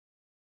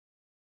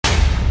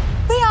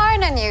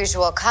an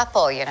unusual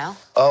couple, you know.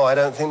 Oh, I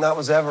don't think that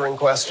was ever in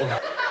question.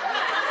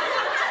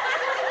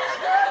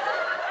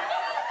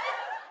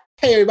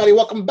 Hey, everybody,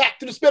 welcome back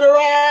to the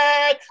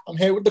Spinnerrack. I'm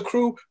here with the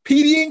crew,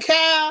 Petey and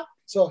Cal.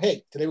 So,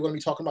 hey, today we're going to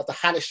be talking about the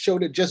hottest show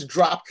that just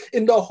dropped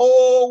in the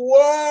whole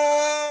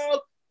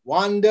world,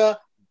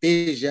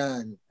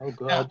 WandaVision. Oh,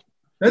 God.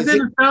 Now, That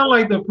didn't sound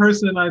like the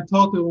person I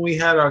talked to when we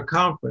had our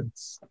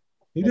conference.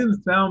 He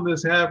didn't sound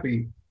this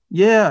happy.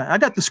 Yeah, I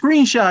got the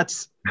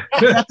screenshots.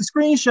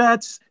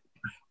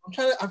 I'm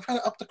trying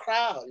to up the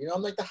crowd. You know,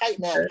 I'm like the hype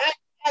man.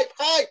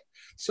 Hype.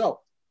 So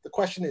the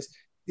question is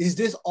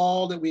this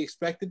all that we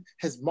expected?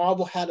 Has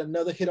Marvel had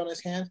another hit on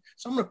his hands?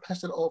 So I'm going to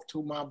pass it off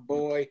to my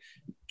boy,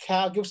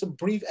 Cal. Give us a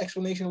brief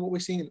explanation of what we're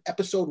seeing in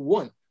episode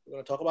 1. We're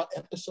going to talk about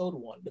episode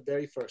 1, the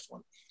very first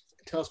one.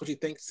 Tell us what you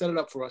think. Set it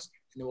up for us,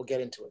 and then we'll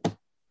get into it.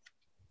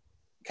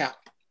 Cal.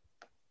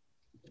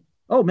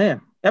 Oh,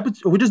 man. Are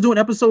we just doing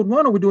episode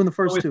 1 or we're doing the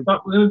first two? We're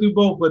going to do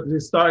both, but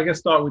I guess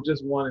start with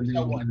just one. And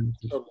then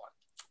Episode 1.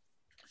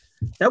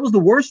 That was the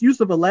worst use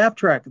of a laugh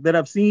track that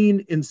I've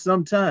seen in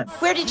some time.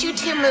 Where did you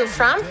two move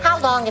from? How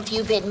long have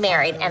you been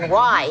married? And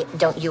why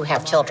don't you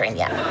have children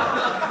yet?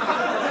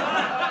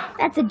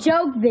 That's a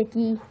joke,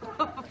 Vicky.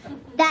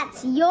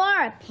 That's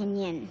your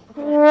opinion.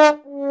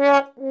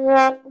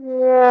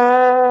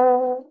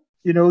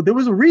 You know, there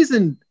was a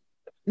reason.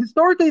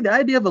 Historically, the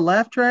idea of a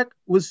laugh track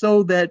was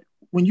so that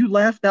when you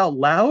laughed out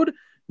loud,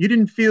 you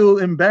didn't feel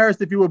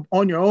embarrassed if you were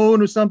on your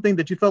own or something,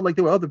 that you felt like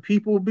there were other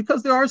people,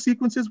 because there are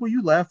sequences where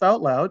you laugh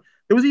out loud.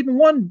 There was even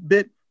one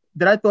bit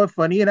that I thought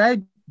funny, and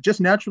I just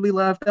naturally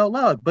laughed out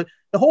loud. But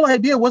the whole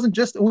idea wasn't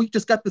just, we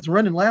just got this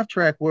running laugh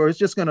track where it's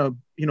just going to,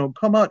 you know,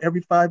 come out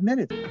every 5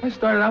 minutes. I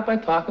started out by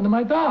talking to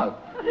my dog.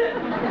 You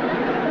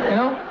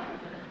know,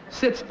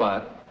 sit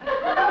spot,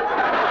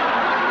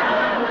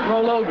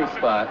 roll over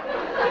spot,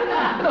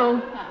 you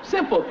know,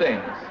 simple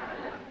things.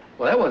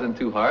 Well, that wasn't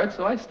too hard,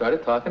 so I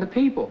started talking to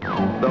people.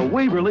 The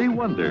Waverly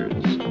Wonders.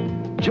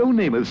 Joe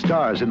Namath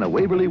stars in The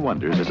Waverly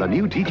Wonders as a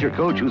new teacher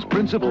coach whose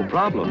principal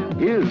problem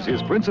is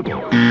his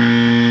principal.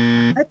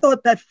 I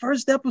thought that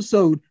first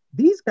episode,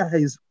 these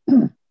guys,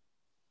 I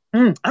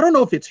don't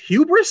know if it's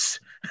hubris.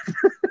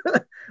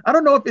 I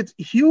don't know if it's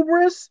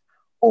hubris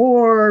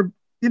or,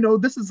 you know,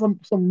 this is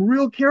some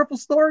real careful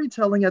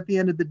storytelling at the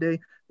end of the day.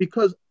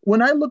 Because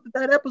when I looked at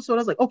that episode, I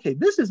was like, okay,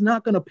 this is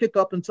not going to pick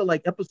up until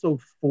like episode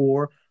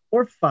 4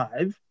 or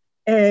 5.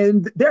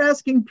 And they're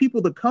asking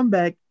people to come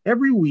back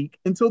every week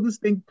until this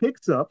thing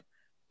picks up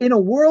in a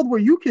world where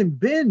you can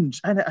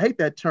binge. And I hate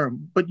that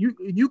term, but you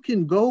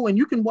can go and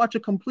you can watch a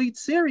complete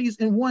series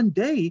in one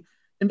day.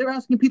 And they're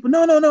asking people,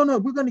 no,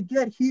 we're going to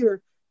get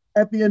here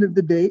at the end of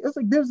the day. It's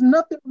like, there's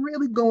nothing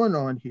really going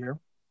on here.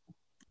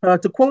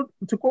 To quote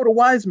a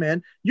wise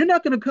man, you're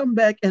not going to come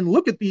back and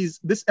look at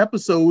this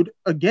episode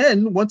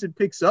again once it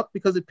picks up,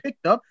 because it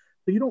picked up.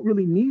 So you don't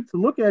really need to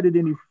look at it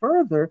any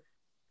further.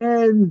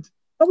 And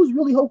I was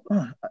really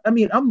hoping. I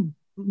mean, I'm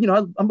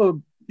a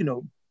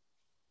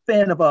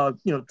fan of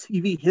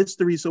TV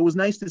history, so it was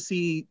nice to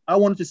see. I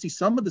wanted to see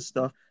some of the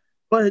stuff,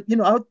 but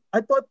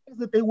I thought things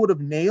that they would have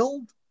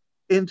nailed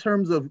in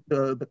terms of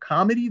the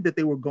comedy that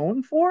they were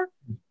going for.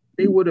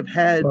 They would have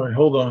had. All right,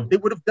 hold on. They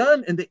would have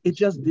done, and it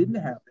just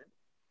didn't happen.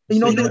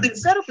 The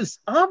setup is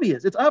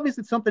obvious. It's obvious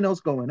that something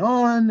else going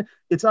on.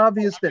 It's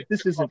obvious that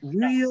this isn't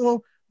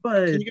real.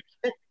 But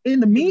in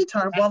the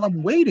meantime, while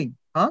I'm waiting,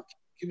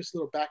 Give us a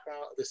little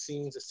background of the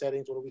scenes, the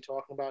settings. What are we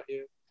talking about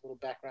here? A little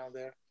background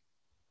there.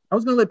 I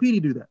was going to let Petey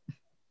do that.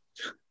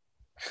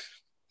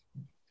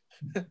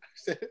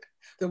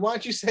 Then why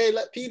don't you say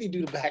let Petey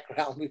do the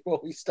background before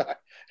we start?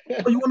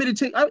 Oh, you want me to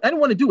take? I didn't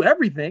want to do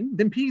everything.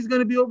 Then Petey's going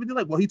to be over there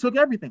like, well, he took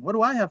everything. What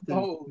do I have to?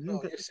 No,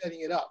 you're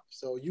setting it up.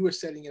 So you were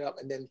setting it up,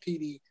 and then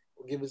Petey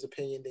will give his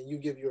opinion. Then you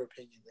give your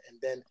opinion,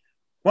 and then.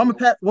 Well, I'm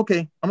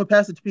gonna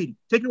pass it to Petey.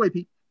 Take it away,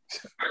 Pete.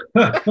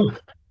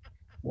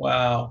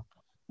 Wow.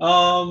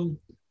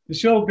 The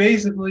show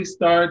basically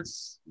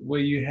starts where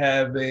you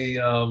have a,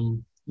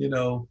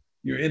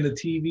 you're in the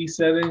TV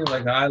setting,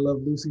 like an I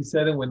Love Lucy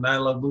setting, when I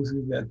Love Lucy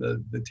is at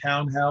the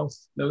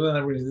townhouse. No,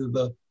 not really.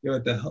 They're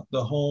at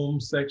the home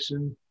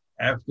section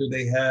after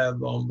they have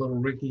little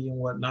Ricky and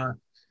whatnot.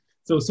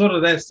 So sort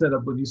of that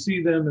setup, but you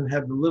see them and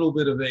have a little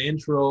bit of an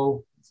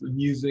intro, some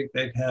music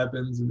that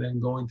happens, and then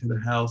going to the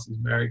house as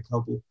married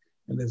couple,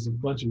 and there's a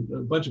bunch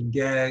of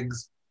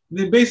gags. And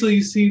then basically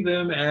you see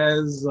them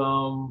as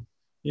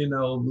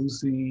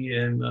Lucy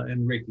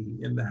and Ricky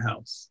in the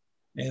house.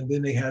 And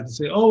then they had to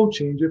say, oh,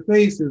 change your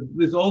face.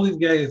 There's all these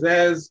guys.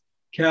 As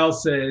Cal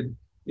said,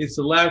 it's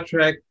a laugh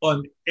track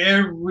on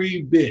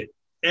every bit,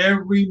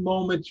 every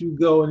moment you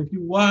go. And if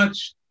you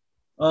watch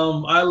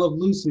I Love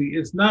Lucy,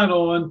 it's not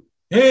on,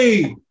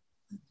 hey,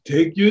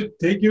 take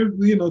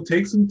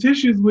some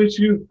tissues with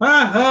you.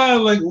 Ha ha,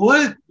 like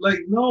what? Like,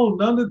 no,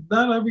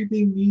 not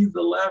everything needs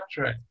a laugh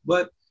track.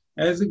 But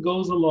as it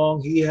goes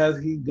along, he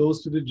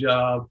goes to the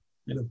job.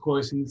 And of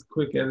course, he's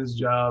quick at his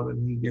job,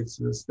 and he gets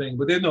this thing.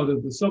 But they know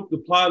that the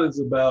plot is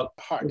about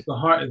the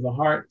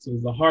heart. So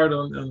there's a heart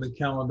on the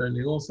calendar, and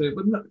they won't say.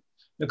 But no,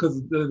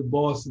 because the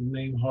boss is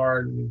named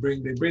Hard, and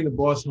they bring the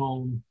boss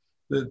home.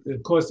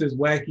 Of course, there's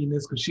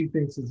wackiness because she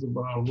thinks it's a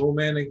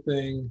romantic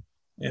thing,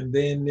 and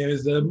then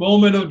there's a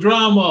moment of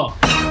drama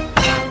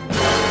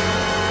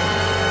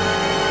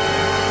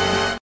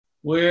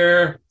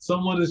where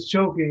someone is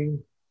choking,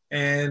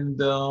 and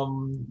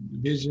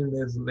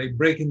Vision, they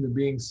break into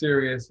being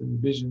serious, and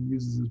Vision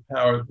uses his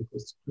power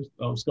because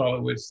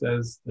Scarlet Witch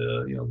says,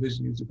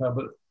 Vision uses power.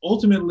 But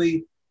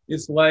ultimately,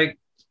 it's like,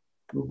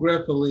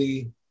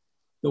 regretfully,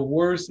 the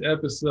worst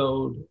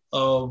episode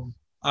of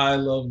I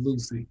Love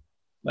Lucy.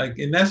 Like,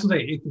 and that's what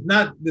it's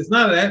not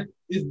that.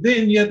 It's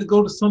then you have to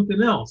go to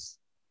something else.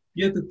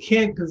 You have to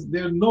because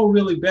there's no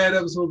really bad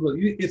episodes, but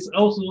it's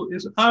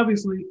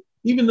obviously,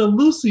 even the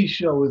Lucy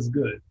show is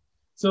good.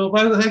 So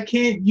if I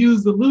can't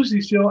use the Lucy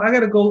show, I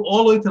got to go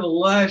all the way to the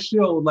last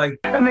show. Like,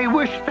 and they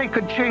wished they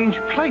could change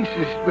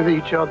places with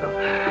each other.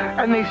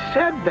 And they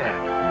said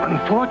that.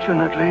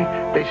 Unfortunately,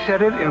 they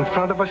said it in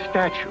front of a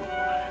statue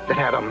that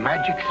had a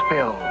magic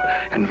spell.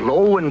 And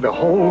lo and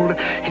behold,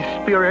 his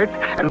spirit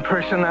and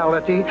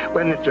personality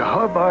went into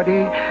her body,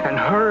 and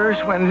hers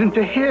went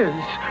into his.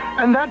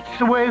 And that's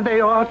the way they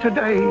are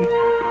today.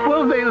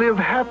 Will they live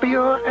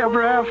happier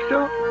ever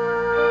after?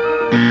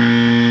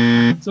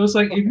 So it's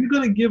like, if you're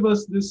going to give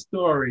us this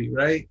story,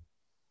 right, at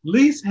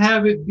least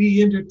have it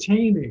be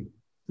entertaining.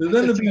 So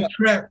then to be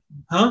trapped,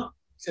 huh?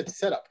 Said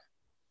setup.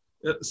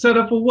 Set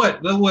up for what?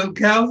 What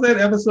Cal said,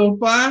 episode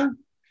 5?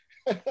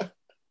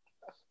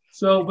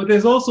 So, but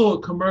there's also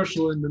a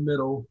commercial in the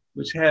middle,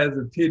 which has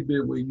a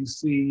tidbit where you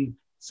see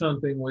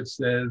something which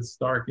says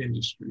Stark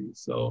Industries.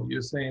 So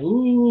you're saying,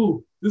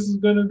 ooh, this is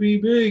going to be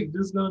big.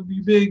 This is going to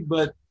be big.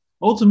 But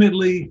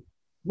ultimately,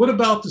 what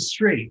about the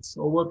straights,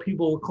 or what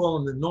people are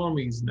calling the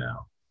normies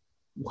now?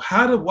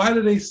 Why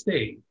do they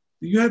stay?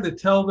 Do you have to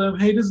tell them,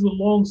 hey, this is a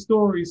long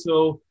story.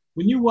 So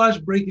when you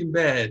watch Breaking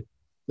Bad,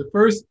 the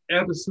first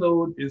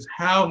episode is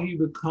how he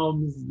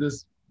becomes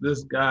this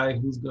guy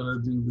who's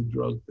going to do the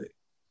drug thing.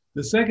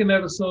 The second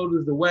episode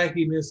is the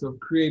wackiness of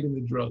creating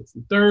the drugs.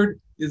 The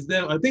third is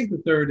them. I think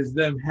the third is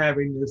them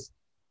having this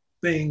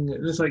thing.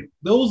 And it's like,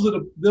 those are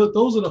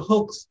the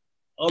hooks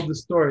of the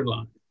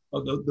storyline,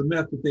 of the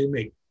meth that they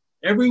make.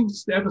 Every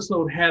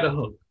episode had a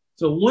hook.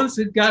 So once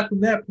it got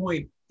from that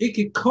point, it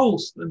could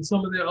coast in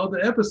some of their other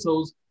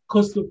episodes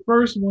because the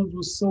first ones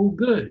was so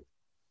good,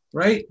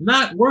 right?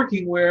 Not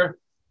working where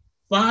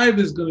 5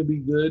 is going to be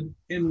good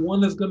and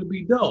 1 is going to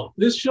be dull.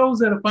 This shows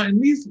that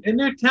and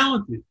they're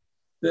talented.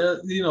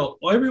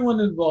 Everyone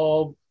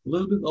involved,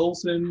 Elizabeth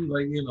Olsen,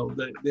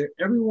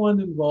 everyone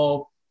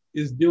involved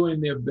is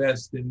doing their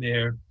best in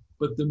there,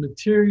 but the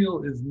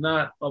material is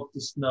not up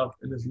to snuff,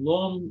 and this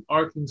long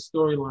arcing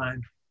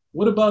storyline.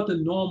 What about the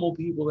normal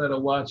people that are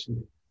watching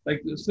it?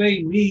 Like,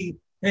 say me,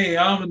 hey,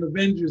 I'm an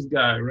Avengers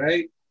guy,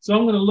 right? So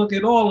I'm going to look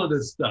at all of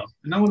this stuff,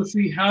 and I want to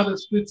see how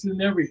this fits in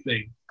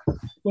everything.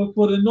 But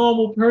for the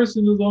normal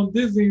person who's on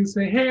Disney and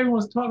say, hey,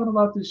 everyone's talking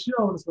about this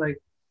show, and it's like,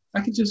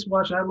 I could just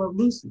watch I Love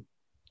Lucy.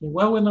 And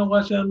why wouldn't I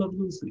watch I Love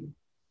Lucy?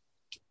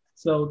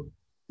 So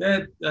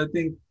that, I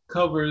think,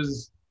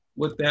 covers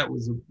what that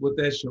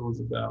show was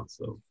about.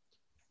 So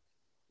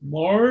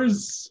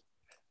Mars.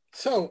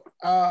 So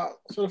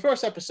the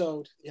first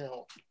episode,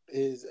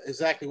 is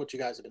exactly what you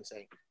guys have been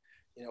saying.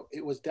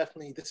 It was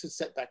definitely, this is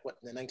set back,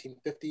 in the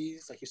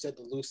 1950s, like you said,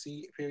 the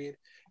Lucy period.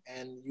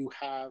 And you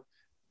have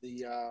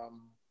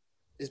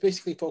it's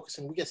basically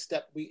focusing,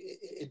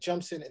 it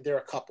jumps in, and they're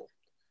a couple.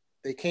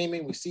 They came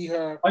in, we see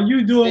her. Are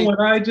you doing what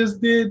I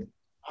just did?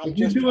 If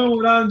you're doing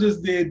what I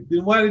just did,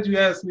 then why did you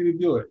ask me to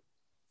do it?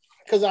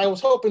 Because I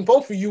was hoping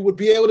both of you would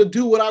be able to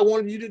do what I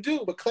wanted you to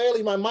do, but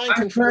clearly my mind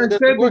control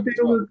doesn't work.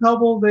 They were a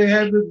couple. They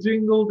had the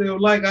jingle. They were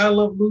like, "I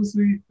Love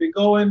Lucy." They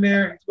go in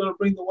there. He's going to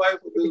bring the wife.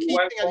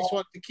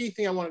 The key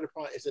thing I wanted to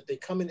point is that they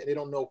come in and they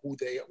don't know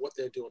what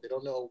they're doing. They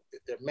don't know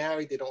if they're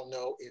married. They don't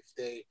know if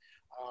they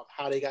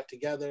how they got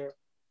together.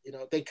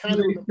 They kind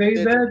of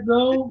say that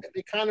though.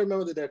 They kind of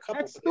remember that they're a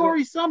couple. That's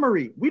story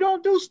summary. We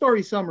don't do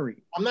story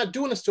summary. I'm not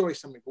doing a story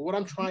summary, but what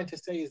I'm trying to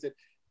say is that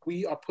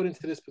we are put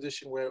into this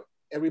position where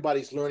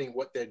everybody's learning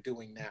what they're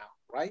doing now,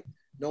 right?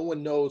 No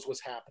one knows what's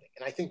happening.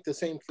 And I think the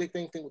same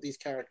thing with these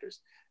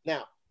characters.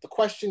 Now, the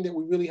question that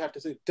we really have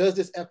to say, does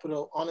this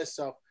episode on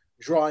itself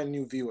draw in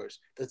new viewers?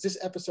 Does this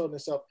episode in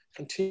itself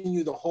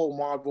continue the whole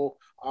Marvel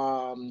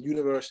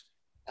universe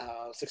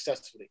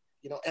successfully?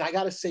 And I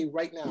got to say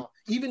right now,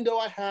 even though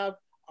I have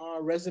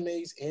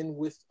resumes in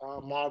with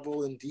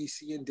Marvel and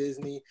DC and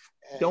Disney.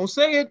 Don't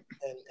say it.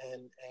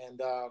 And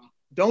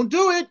don't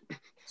do it.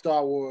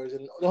 Star Wars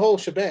and the whole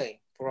shebang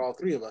for all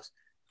three of us.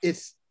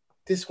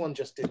 This one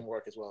just didn't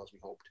work as well as we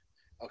hoped.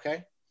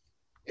 Okay,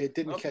 it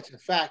didn't catch. In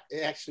fact,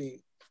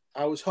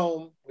 I was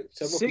home with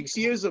several 6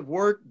 years of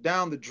work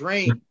down the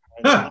drain.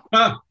 I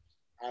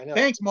know.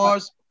 Thanks,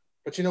 Mars.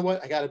 But you know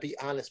what? I got to be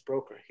honest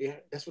broker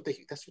here. That's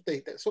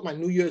what my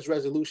New Year's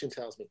resolution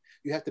tells me.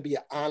 You have to be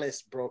an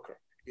honest broker.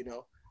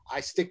 I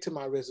stick to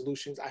my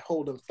resolutions. I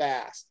hold them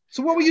fast.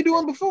 So what were you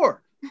doing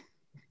before?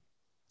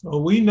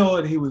 Well, we know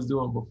what he was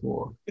doing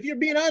before. If you're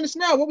being honest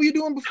now, what were you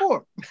doing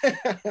before?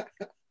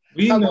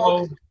 We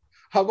know.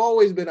 I've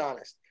always been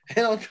honest.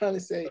 And I'm trying to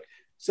say,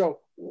 so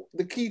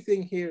the key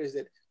thing here is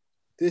that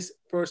this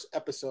first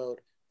episode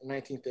in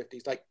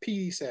 1950s, like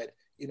P.D. said,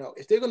 you know,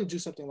 if they're going to do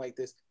something like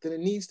this, then it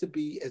needs to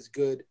be as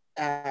good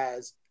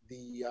as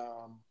the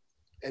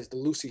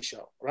Lucy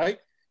show, right?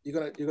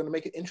 You're gonna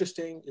make it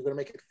interesting. You're gonna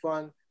make it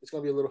fun. It's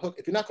gonna be a little hook.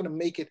 If you're not gonna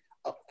make it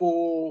a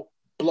full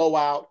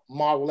blowout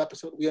Marvel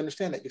episode, we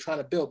understand that you're trying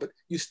to build, but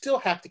you still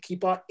have to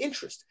keep our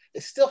interest.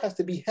 It still has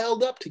to be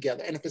held up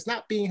together. And if it's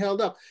not being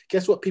held up,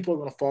 guess what? People are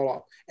gonna fall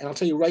off. And I'll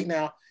tell you right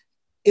now,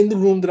 in the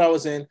room that I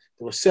was in,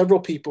 there were several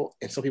people,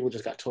 and some people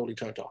just got totally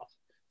turned off.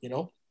 You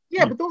know?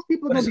 Yeah, but those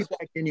people are gonna be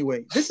back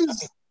anyway. This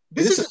is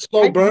a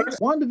slow burn.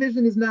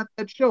 WandaVision is not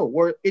that show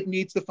where it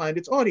needs to find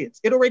its audience.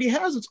 It already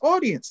has its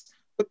audience.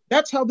 But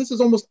that's how this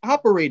is almost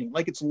operating,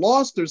 like it's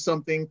lost or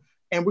something.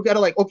 And we got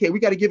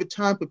to give it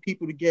time for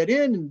people to get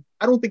in. And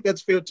I don't think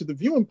that's fair to the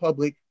viewing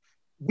public.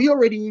 We're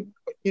already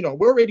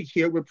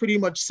here. We're pretty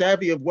much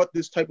savvy of what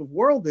this type of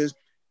world is.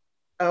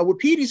 What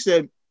Petey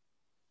said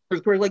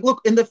was like,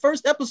 look, in the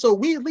first episode,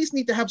 we at least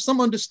need to have some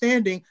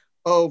understanding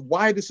of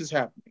why this is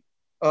happening.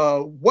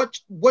 What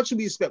should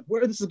we expect?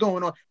 Where this is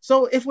going on?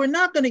 So if we're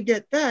not going to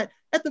get that,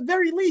 at the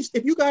very least,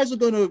 if you guys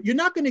you're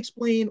not going to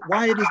explain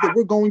why it is that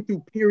we're going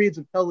through periods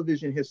of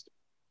television history,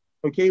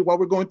 okay? While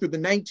we're going through the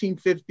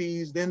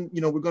 1950s, then,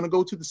 you know, we're going to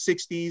go to the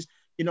 60s,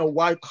 you know,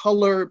 why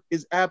color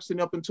is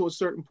absent up until a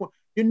certain point.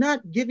 You're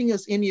not giving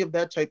us any of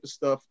that type of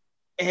stuff.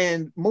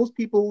 And most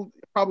people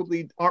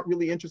probably aren't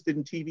really interested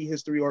in TV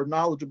history or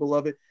knowledgeable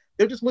of it.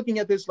 They're just looking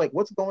at this like,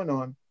 what's going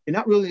on? You're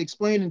not really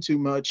explaining too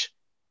much,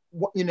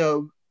 you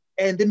know,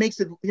 and it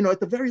makes it, you know, at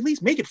the very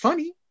least, make it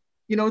funny.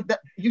 You know, that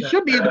you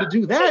should be able to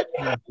do that.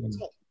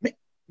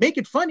 Make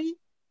it funny.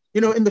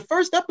 You know, in the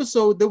first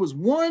episode, there was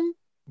one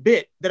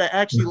bit that I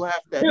actually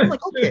laughed at. I'm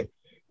like, okay. It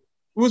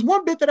was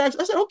one bit that I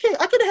said, okay,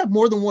 I could have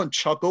more than one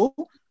chuckle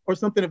or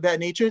something of that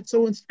nature.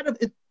 So instead of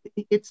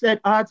it's at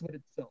odds with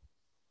itself.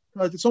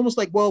 Because it's almost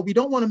like, well, we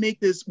don't want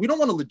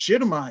to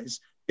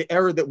legitimize the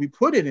era that we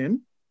put it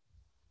in.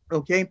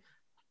 Okay.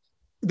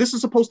 This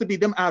is supposed to be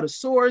them out of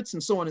sorts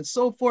and so on and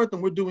so forth.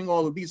 And we're doing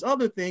all of these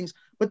other things,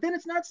 but then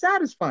it's not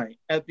satisfying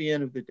at the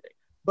end of the day.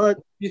 But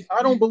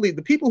I don't believe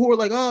the people who are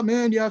like, oh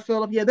man, yeah, I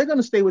fell off. Yeah, they're going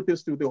to stay with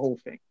this through the whole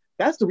thing.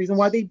 That's the reason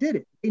why they did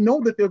it. They know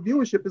that their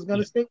viewership is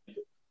going to stay with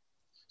it.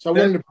 So I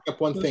wanted to bring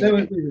up one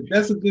thing.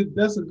 That's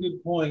a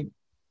good point,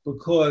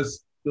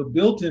 because the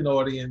built-in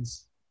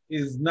audience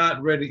is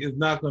not ready, is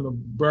not going to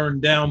burn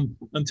down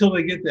until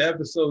they get to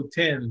episode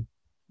 10.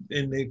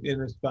 And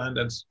it's find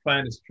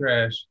it's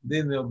trash.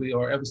 Then they'll be,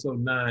 or episode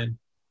 9.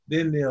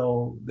 Then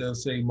they'll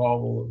say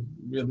Marvel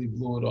really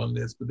blew it on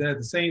this. But then at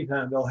the same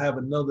time, they'll have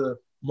another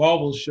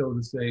Marvel show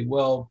to say,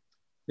 well,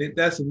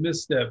 that's a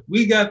misstep.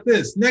 We got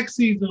this. Next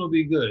season will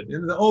be good.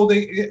 And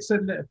they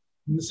said that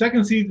the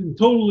second season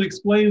totally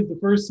explains the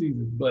first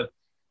season. But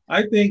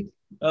I think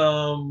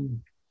what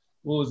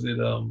was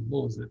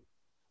it?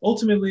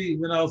 Ultimately,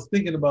 when I was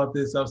thinking about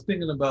this, I was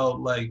thinking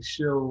about like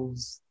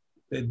shows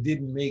that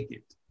didn't make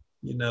it.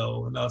 You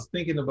know, and I was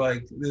thinking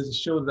about, there's a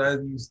show that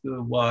I used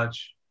to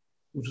watch,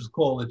 which was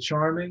called The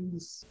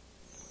Charmings.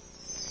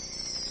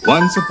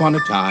 Once upon a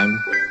time,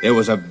 there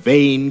was a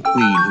vain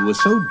queen who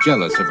was so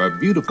jealous of her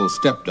beautiful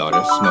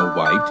stepdaughter, Snow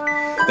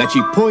White, that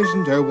she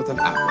poisoned her with an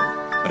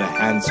apple. But a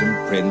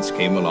handsome prince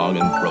came along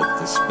and broke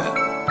the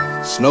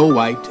spell. Snow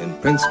White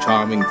and Prince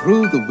Charming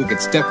threw the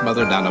wicked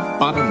stepmother down a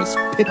bottomless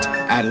pit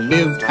and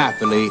lived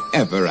happily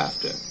ever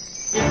after.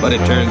 But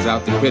it turns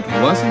out the pit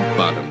wasn't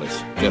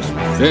bottomless, just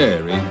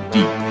very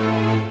deep.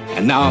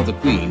 And now the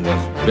queen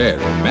was very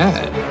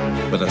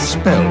mad. With a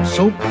spell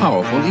so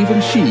powerful,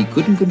 even she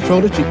couldn't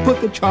control it. She put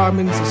the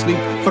Charmings to sleep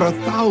for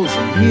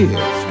 1,000 years.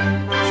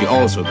 She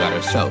also got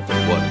herself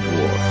in one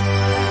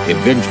dwarf.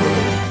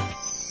 Eventually...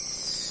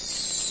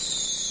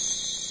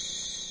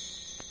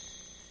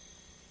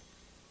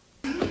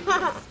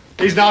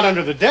 He's not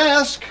under the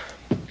desk,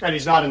 and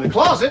he's not in the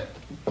closet.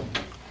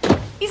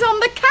 He's on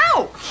the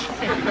couch.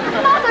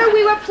 Mother,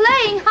 we were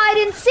playing hide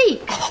and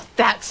seek. Oh,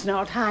 that's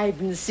not hide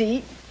and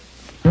seek.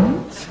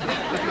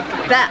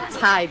 That's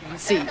hide and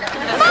seek.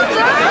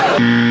 Mother!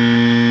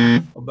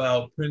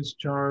 About Prince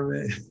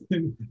Charming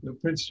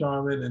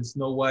and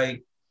Snow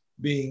White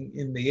being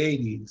in the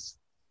 80s,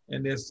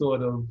 and they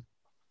sort of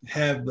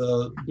have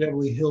the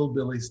Beverly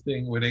Hillbillies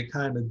thing where they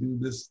kind of do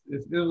this.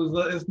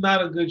 It's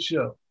not a good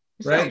show,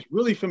 right? Sounds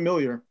really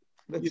familiar.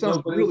 That sounds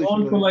but really it was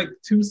on familiar. for like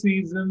 2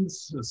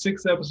 seasons,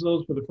 6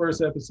 episodes for the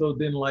first episode,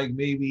 then like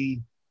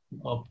maybe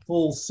a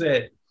full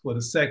set for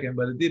the second,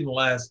 but it didn't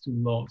last too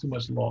long.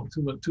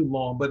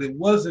 But it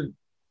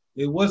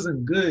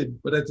wasn't good.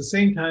 But at the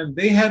same time,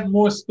 they had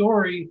more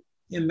story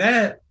in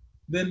that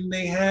than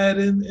they had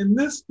in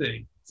this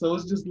thing. So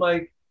it's just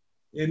like,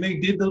 and they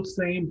did those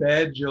same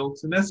bad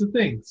jokes. And that's the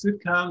thing.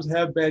 Sitcoms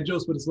have bad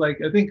jokes, but it's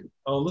like, I think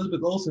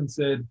Elizabeth Olsen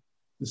said,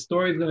 the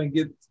story is going to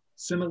get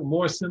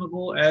more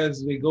cynical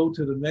as they go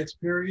to the next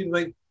period.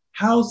 Like,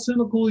 how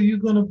cynical are you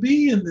going to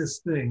be in this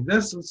thing?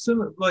 That's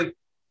like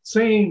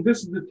saying this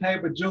is the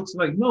type of jokes.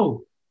 Like,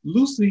 no,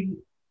 Lucy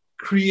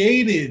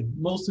created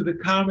most of the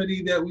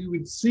comedy that we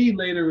would see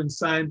later in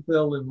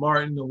Seinfeld and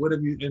Martin or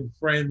whatever and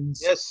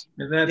Friends. Yes.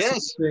 And that sort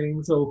of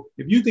thing. So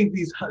if you think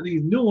these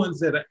new ones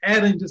that are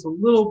adding just a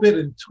little bit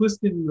and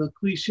twisting the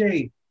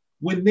cliche,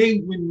 when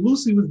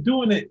Lucy was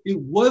doing it, it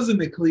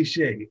wasn't a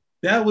cliche.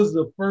 That was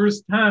the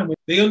first time when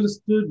they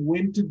understood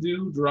when to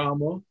do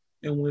drama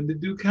and when to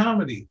do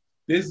comedy.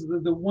 There's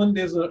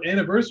there's an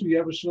anniversary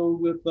episode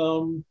with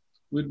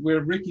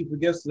where Ricky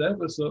forgets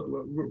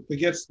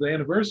the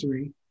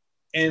anniversary,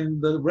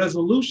 and the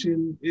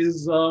resolution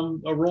is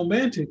a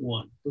romantic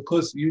one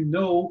because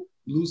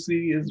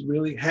Lucy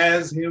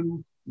has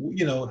him,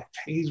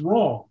 he's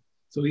wrong.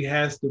 So he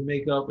has to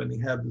make up and they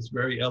have this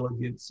very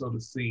elegant sort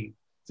of scene.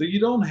 So you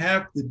don't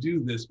have to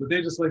do this, but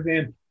they're just like,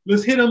 man,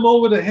 let's hit him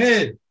over the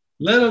head.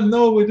 Let them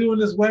know we're doing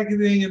this wacky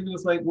thing. And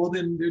it's like, well,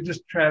 then they're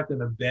just trapped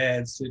in a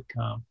bad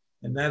sitcom.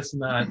 And that's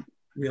not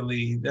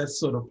really, that's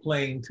sort of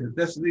playing to,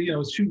 that's,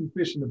 shooting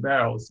fish in the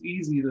barrel. It's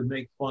easy to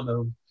make fun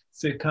of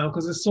sitcom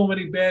because there's so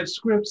many bad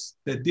scripts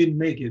that didn't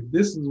make it.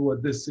 This is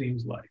what this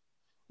seems like.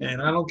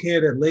 And I don't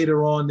care that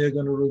later on they're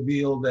going to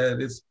reveal that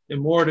it's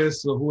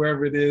Immortus or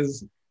whoever it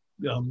is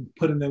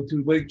putting them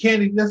to, but you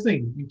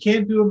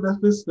can't do a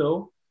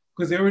Mephisto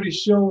because they already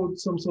showed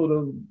some sort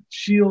of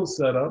shield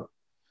setup.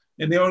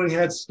 And they already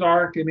had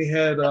Stark, and they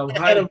had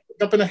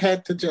jumping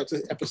ahead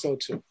to episode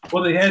 2.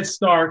 Well, they had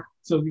Stark,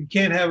 so you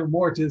can't have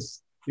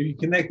Immortus if you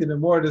connected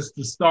Immortus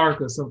to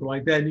Stark or something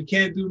like that. And you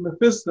can't do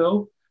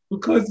Mephisto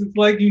because it's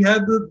like you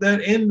had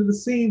that end of the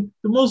scene.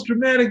 The most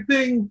dramatic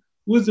thing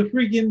was the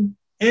freaking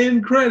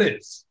end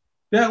credits.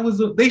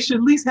 They should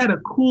at least had a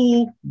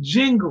cool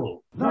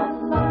jingle.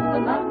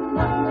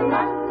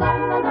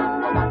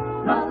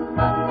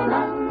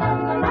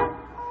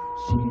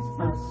 She's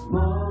a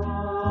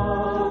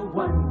small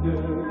wonder,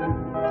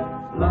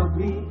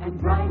 lovely and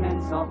bright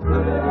and soft.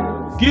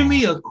 Give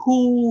me a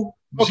cool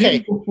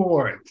jingle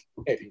for it.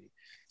 Okay.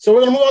 So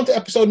we're going to move on to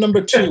episode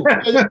number 2.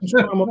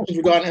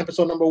 Regarding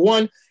episode number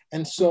 1.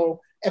 And so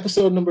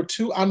episode number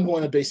 2, I'm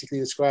going to basically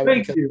describe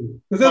it. Thank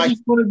you. Because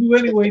that's what you're going to do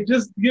anyway.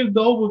 Just give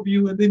the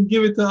overview and then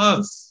give it to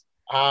us.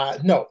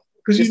 No.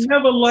 Because you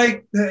never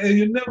like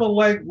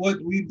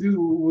what we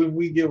do when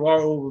we give our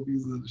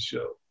overviews of the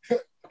show.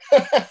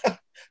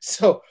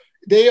 So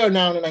they are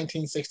now in the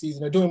 1960s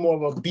and they're doing more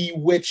of a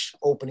Bewitched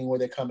opening where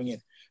they're coming in.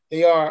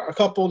 They are a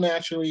couple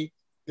naturally.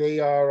 They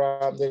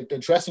are their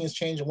dressing has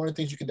changed, and one of the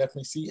things you can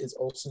definitely see is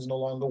Olsen's no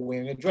longer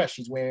wearing a dress.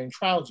 She's wearing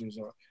trousers,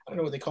 or I don't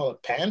know what they call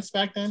it, pants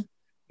back then.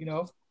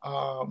 For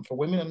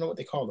women, I don't know what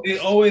they call them. They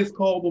always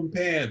call them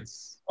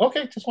pants.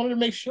 Okay, just wanted to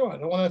make sure. I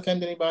don't want to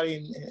offend anybody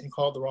and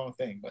call it the wrong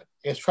thing. But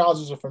I guess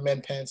trousers are for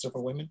men, pants are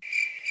for women.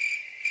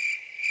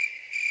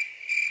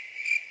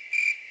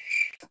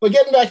 But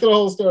getting back to the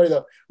whole story,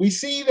 though, we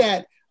see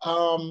that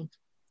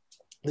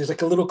there's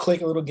like a little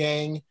clique, a little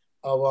gang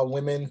of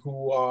women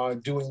who are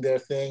doing their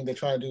thing. They're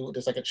trying to do,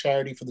 there's like a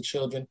charity for the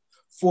children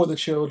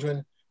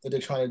that they're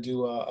trying to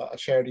do a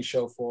charity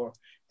show for.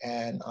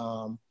 And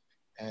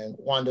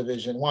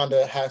WandaVision,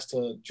 Wanda has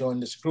to join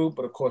this group,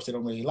 but of course they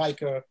don't really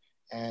like her.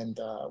 And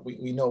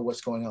we know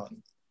what's going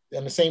on.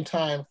 At the same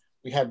time,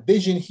 we have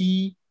Vision.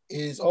 He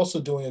is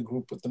also doing a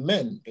group with the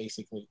men,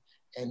 basically.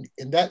 And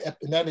in that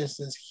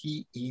instance,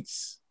 he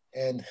eats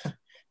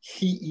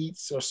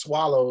or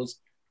swallows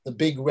the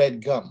big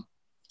red gum.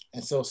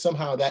 And so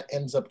somehow that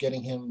ends up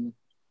getting him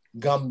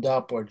gummed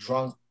up or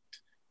drunk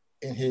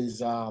in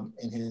his gums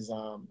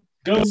up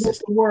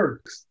the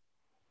works.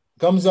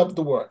 Gums up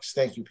the works.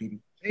 Thank you, Petey.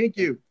 Thank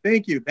you.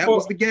 That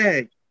was the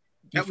gag.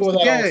 Gums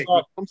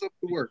up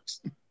the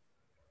works.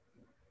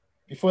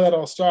 Before that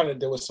all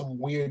started, there was some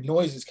weird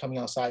noises coming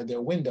outside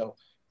their window.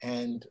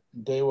 And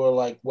they were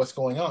like, what's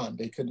going on?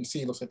 They couldn't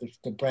see. It looks like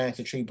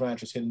the tree branch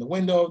was hitting the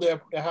window of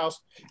their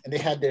house. And they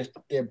had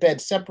their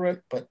beds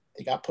separate, but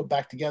they got put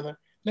back together.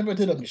 Never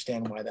did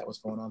understand why that was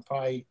going on.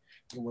 Probably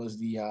it was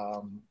the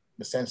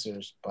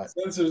censors. But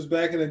censors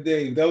back in the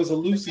day. That was a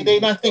Lucy.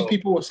 I think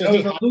people were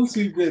saying that was a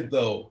Lucy bit,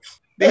 though.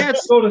 They had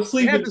go to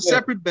sleep. They had the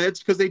separate beds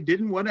because they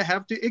didn't want to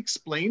have to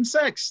explain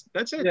sex.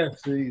 That's it.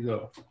 Yes, there you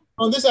go.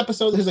 On this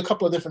episode, there's a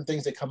couple of different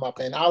things that come up,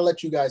 and I'll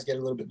let you guys get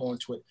a little bit more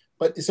into it.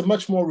 But it's a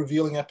much more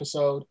revealing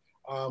episode.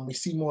 We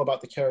see more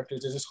about the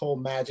characters. There's this whole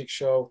magic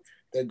show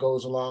that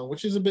goes along,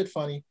 which is a bit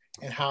funny,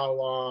 and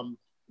how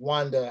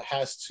Wanda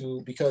has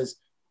to, because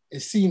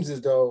it seems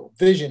as though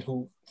Vision,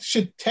 who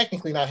should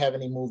technically not have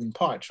any moving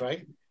parts,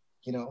 right?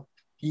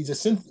 He's a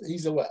synth.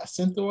 He's a what? A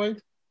synthoid?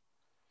 A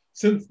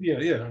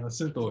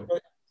synthoid.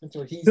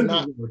 He's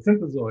not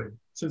synthezoid.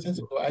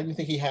 I didn't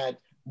think he had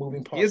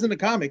moving parts. He is in the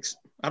comics.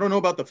 I don't know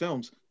about the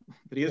films,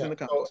 but he is in the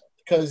comics.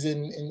 Because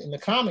in the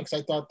comics,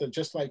 I thought that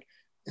just like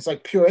it's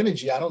like pure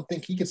energy. I don't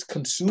think he could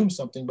consume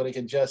something, but it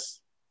could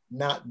just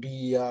not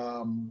be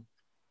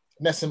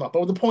mess him up.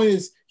 But the point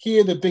is,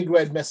 here the big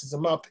red messes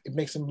him up. It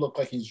makes him look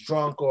like he's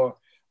drunk or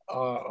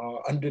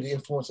under the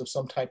influence of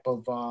some type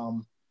of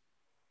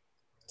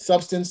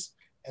substance,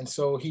 and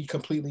so he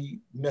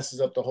completely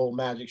messes up the whole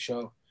magic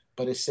show.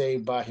 But is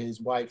saved by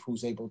his wife,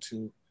 who's able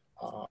to.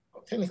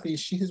 Technically, is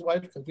she his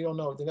wife? Because we don't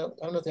know. I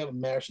don't know if they have a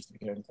marriage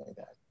certificate or anything like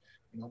that.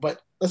 You know,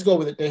 but let's go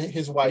with it.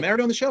 His wife. They're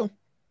married on the show.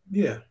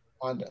 Yeah.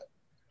 Wanda.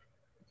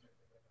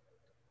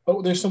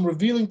 Oh, there's some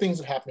revealing things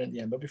that happen at the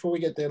end. But before we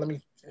get there, let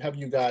me have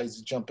you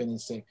guys jump in and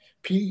say,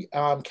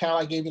 Cal,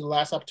 I gave you the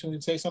last opportunity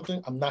to say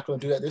something. I'm not going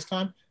to do that this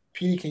time.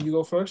 Petey, can you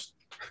go first?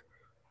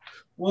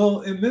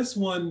 Well, in this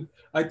one,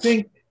 I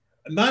think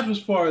not as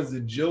far as the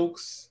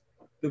jokes,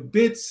 the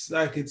bits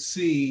I could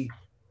see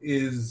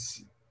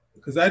is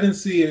because I didn't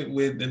see it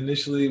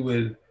initially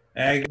with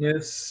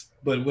Agnes,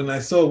 but when I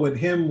saw with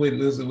him with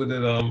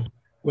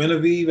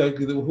Guinevere, like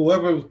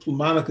whoever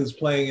Monica's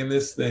playing in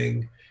this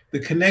thing, the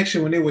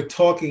connection when they were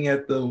talking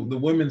at the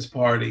women's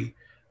party,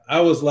 I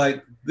was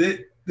like,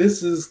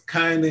 this is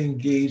kind of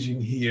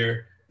engaging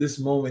here, this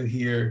moment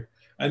here.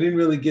 I didn't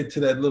really get to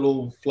that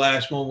little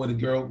flash moment where the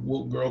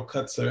girl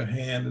cuts her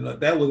hand, and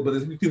that was. But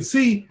as you can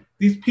see,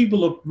 these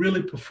people are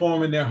really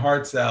performing their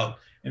hearts out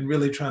and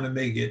really trying to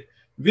make it.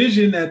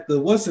 Vision at the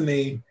what's the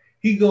name?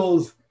 He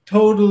goes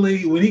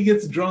totally when he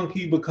gets drunk,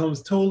 he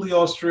becomes totally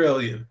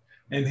Australian,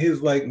 and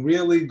he's like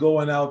really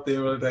going out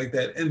there like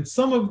that. And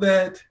some of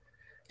that,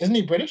 isn't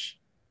he British?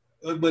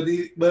 But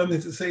I mean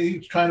to say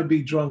he's trying to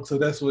be drunk, so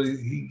that's what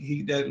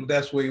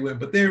that's where he went.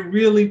 But they're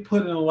really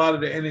putting a lot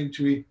of their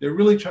energy. They're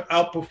really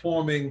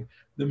outperforming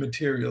the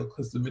material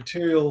because the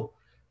material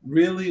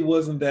really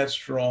wasn't that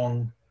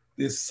strong.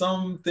 There's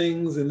some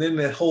things, and then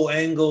that whole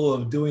angle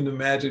of doing the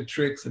magic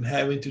tricks and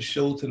having to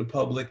show to the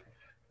public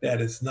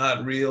that it's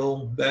not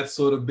real. That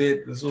sort of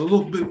bit is a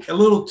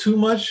little too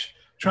much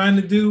trying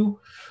to do.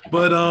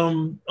 But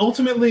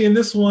ultimately, in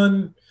this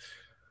one.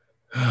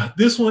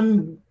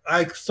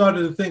 I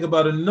started to think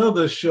about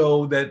another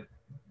show that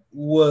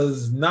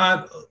was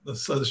not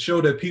a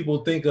show that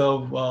people think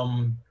of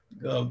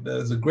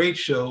as a great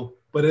show,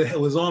 but it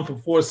was on for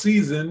 4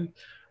 seasons,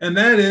 and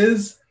that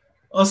is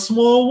A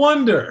Small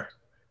Wonder.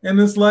 And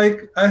it's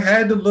like I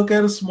had to look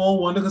at A Small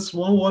Wonder because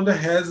Small Wonder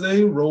has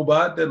a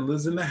robot that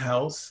lives in the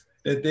house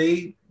that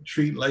they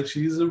treat like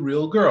she's a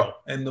real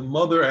girl, and the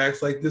mother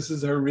acts like this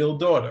is her real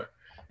daughter.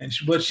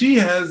 But she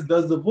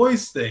does the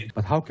voice thing.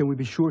 But how can we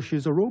be sure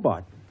she's a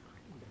robot?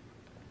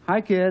 Hi,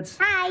 kids.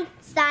 Hi,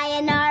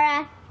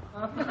 sayonara.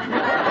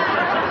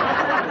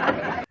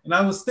 And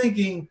I was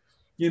thinking,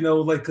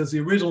 because the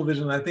original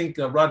Vision, I think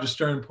Roger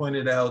Stern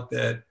pointed out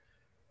that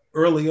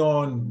early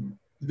on,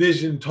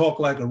 Vision talked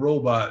like a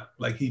robot.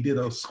 Like he did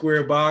a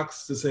square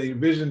box to say,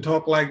 Vision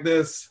talk like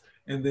this,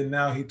 and then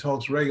now he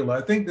talks regular.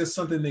 I think there's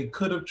something they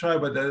could have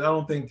tried, but I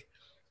don't think,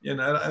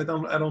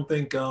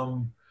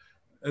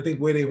 I think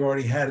where they've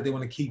already had it, they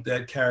want to keep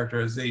that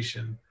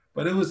characterization.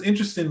 But it was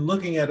interesting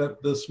looking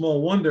at The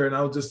Small Wonder, and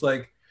I was just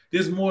like,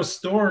 there's more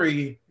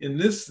story in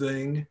this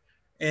thing,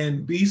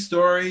 and B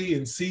story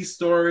and C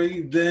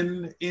story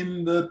than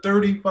in the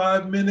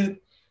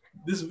 35-minute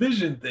this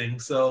Vision thing.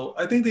 So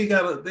I think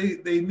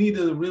they need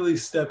to really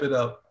step it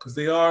up because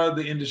they are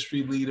the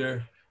industry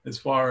leader as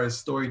far as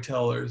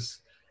storytellers.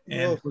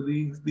 And for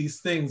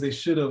these things, they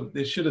should have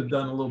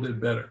done a little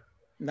bit better.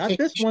 Not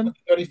this one.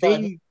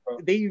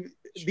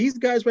 These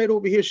guys right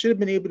over here should have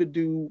been able to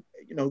do,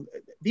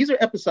 these are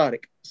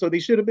episodic. So they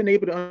should have been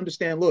able to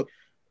understand, look,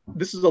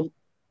 this is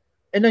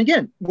and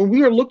again, when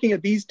we were looking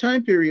at these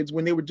time periods,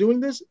 when they were doing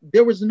this,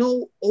 there was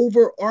no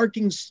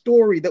overarching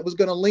story that was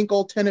going to link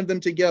all 10 of them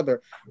together.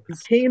 You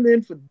came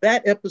in for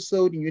that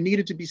episode and you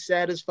needed to be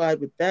satisfied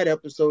with that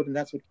episode. And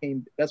that's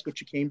what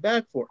you came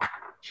back for.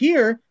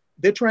 Here,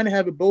 they're trying to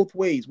have it both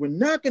ways. We're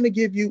not going to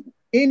give you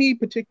any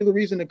particular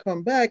reason to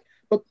come back,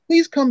 but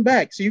please come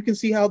back so you can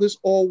see how this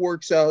all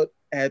works out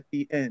at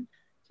the end.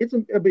 It's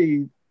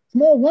a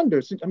Small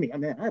Wonder. I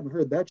haven't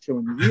heard that show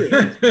in years.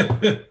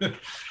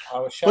 I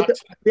was shocked.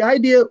 But the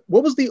idea,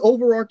 what was the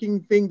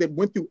overarching thing that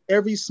went through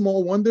every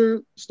Small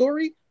Wonder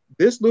story?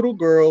 This little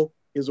girl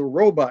is a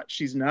robot.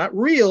 She's not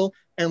real.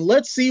 And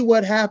let's see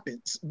what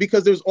happens.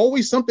 Because there's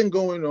always something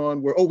going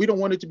on where, we don't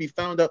want it to be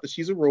found out that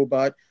she's a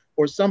robot,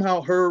 or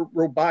somehow her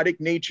robotic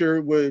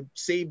nature would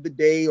save the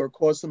day or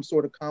cause some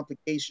sort of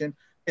complication.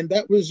 And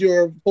that was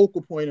your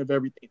focal point of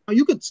everything. Now,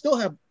 you could still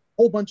have a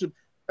whole bunch of,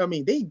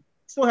 they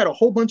still had a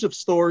whole bunch of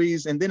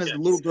stories. And then as the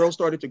little girl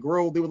started to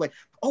grow, they were like,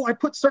 I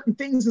put certain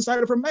things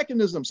inside of her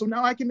mechanism. So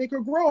now I can make her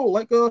grow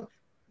like a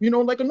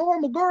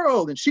normal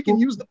girl. And she can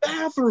use the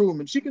bathroom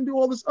and she can do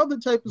all this other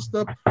type of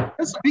stuff.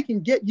 And so we can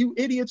get you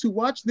idiots who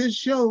watch this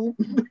show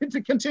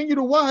to continue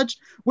to watch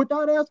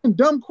without asking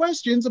dumb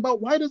questions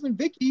about why doesn't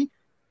Vicky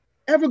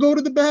ever go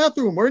to the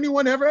bathroom or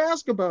anyone ever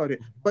ask about it.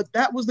 But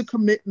that was the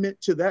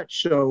commitment to that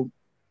show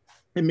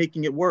and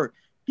making it work.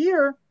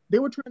 Here, they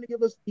were trying to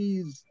give us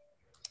these,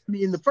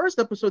 in the first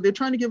episode, they're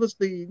trying to give us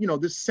the,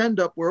 this send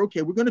up where,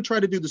 okay, we're going to try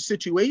to do the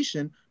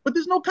situation, but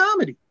there's no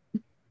comedy.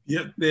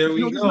 Yep, there we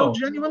go. There's no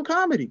genuine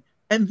comedy.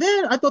 And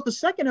then I thought the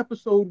second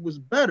episode was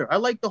better. I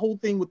liked the whole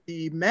thing with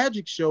the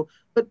magic show,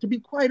 but to be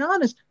quite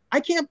honest, I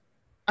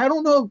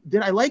don't know,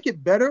 did I like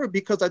it better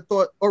because I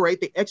thought, all right,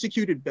 they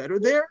executed better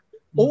there?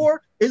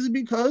 Or is it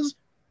because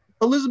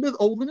Elizabeth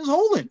Olsen is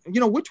Olsen?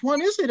 Which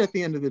one is it at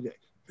the end of the day?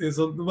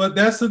 But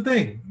that's the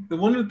thing.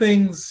 One of the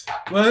things,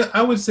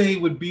 I would say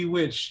with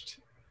Bewitched,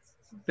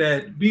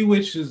 that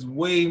Bewitched is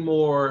way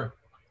more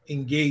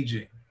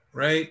engaging,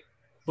 right?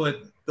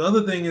 But the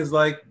other thing is,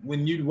 like,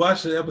 when you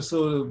watch the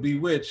episode of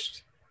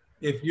Bewitched,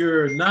 if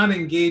you're not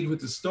engaged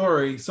with the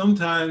story,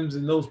 sometimes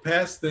in those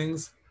past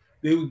things,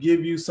 they would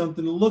give you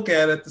something to look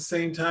at the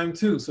same time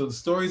too. So the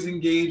story's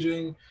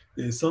engaging,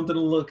 there's something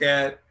to look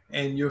at,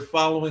 and you're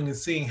following and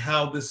seeing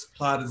how this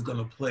plot is going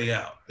to play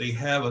out. They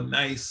have a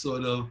nice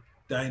sort of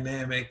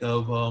dynamic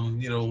of,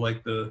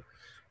 like the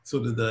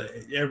sort of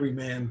the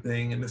everyman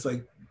thing. And it's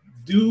like,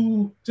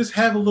 just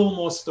have a little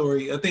more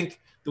story. I think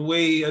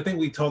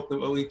we talked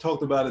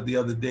about it the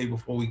other day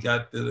before we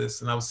got to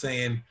this. And I was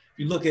saying, if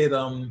you look at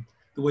the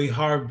way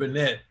Harv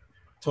Burnett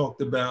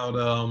talked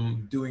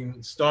about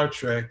doing Star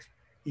Trek,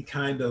 he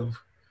kind of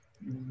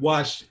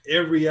watched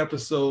every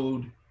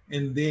episode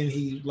and then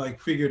he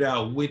like figured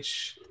out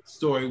which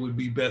story would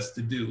be best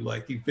to do.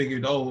 Like he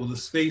figured, the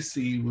space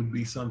seed would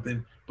be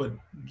something, but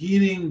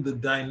getting the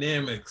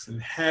dynamics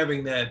and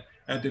having that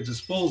at their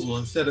disposal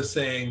instead of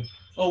saying,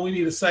 we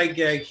need a sight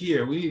gag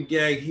here, we need a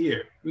gag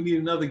here, we need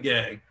another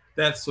gag,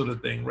 that sort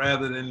of thing,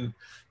 rather than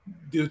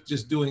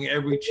just doing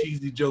every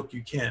cheesy joke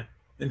you can.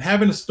 And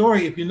having a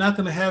story, if you're not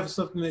going to have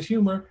something that's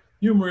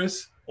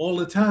humorous all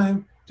the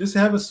time, just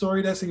have a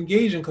story that's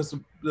engaging, because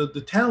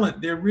the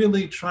talent, they're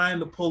really trying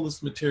to pull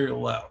this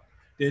material out.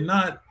 They're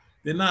not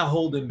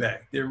holding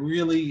back. They're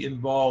really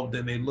involved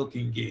and they look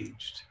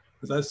engaged.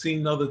 Because I've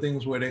seen other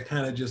things where they're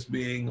kind of just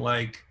being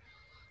like,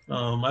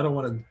 I don't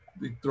want to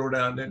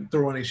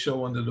throw any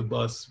show under the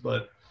bus,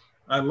 but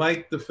I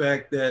like the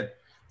fact that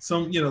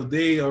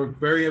they are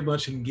very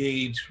much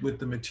engaged with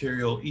the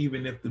material,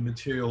 even if the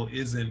material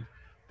isn't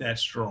that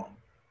strong.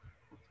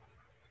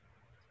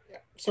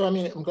 So, I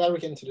mean, I'm glad we're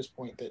getting to this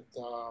point that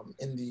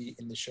in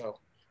the show,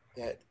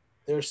 that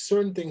there are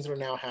certain things that are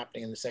now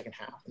happening in the second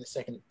half, in the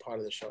second part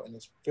of the show, and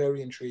it's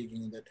very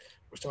intriguing that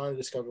we're starting to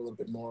discover a little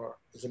bit more.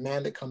 There's a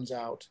man that comes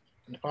out,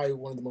 and probably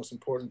one of the most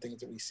important things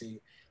that we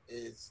see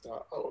is,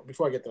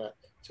 before I get to that,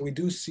 so we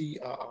do see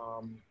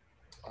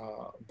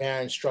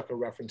Baron Strucker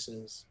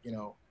references, in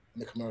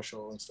the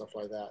commercial and stuff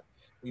like that.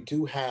 We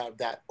do have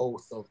that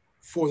oath of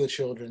for the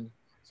children.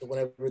 So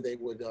whenever they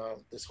would,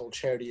 this whole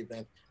charity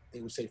event,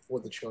 they would say for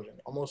the children,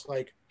 almost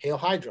like Hail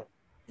Hydra,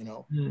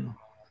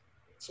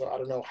 So I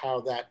don't know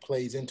how that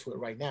plays into it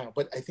right now,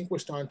 but I think we're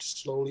starting to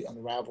slowly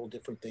unravel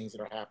different things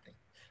that are happening.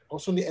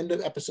 Also, in the end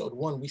of episode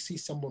 1, we see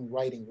someone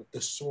writing with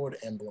the sword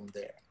emblem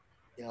there.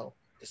 The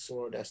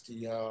sword, that's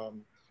the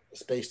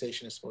space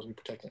station is supposed to be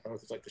protecting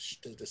Earth. It's like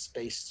the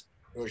space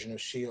version of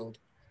S.H.I.E.L.D.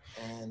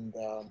 And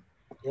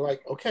you're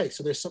like, okay,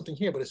 so there's something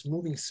here, but it's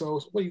moving so.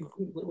 What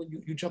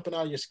you jumping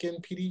out of your skin,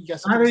 PD?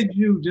 How did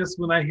you? Just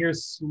when I hear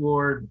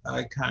sword,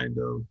 I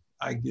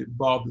get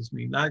bothers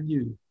me. Not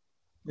you.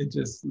 It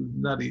just is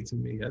nutty to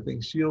me. I think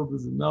S.H.I.E.L.D.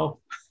 is enough.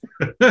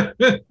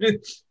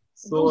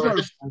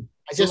 Sword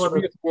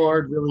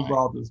really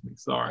bothers me.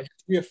 Sorry. I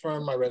just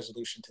reaffirm my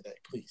resolution today,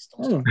 please.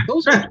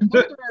 Those are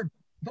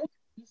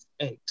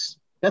eggs.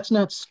 That's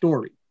not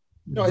story.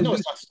 No, I know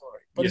it's not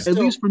story, but at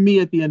least for me,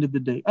 at the end of the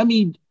day. I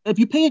mean, if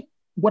you pay it,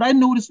 what I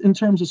noticed in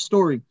terms of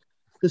story,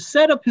 the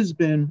setup has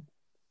been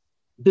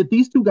that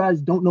these two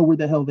guys don't know where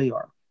the hell they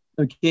are.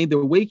 Okay, they're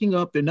waking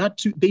up. They're not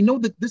too. They know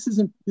that this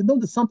isn't. They know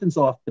that something's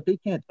off, but they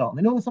can't tell.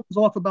 They know that something's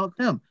off about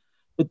them,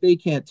 but they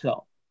can't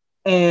tell.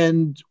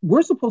 And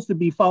we're supposed to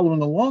be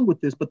following along with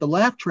this, but the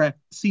laugh track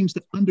seems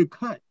to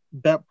undercut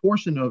that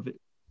portion of it.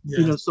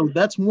 Yes. So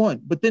that's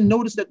one. But then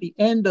notice at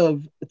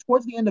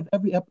towards the end of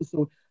every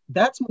episode,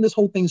 that's when this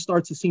whole thing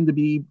starts to seem to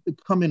be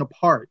coming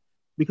apart.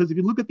 Because if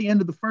you look at the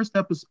end of the first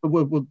episode,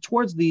 well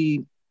towards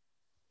the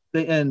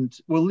end,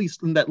 well, at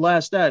least in that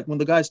last act, when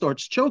the guy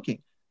starts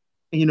choking,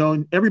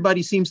 and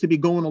everybody seems to be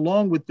going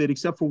along with it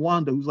except for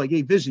Wanda, who's like,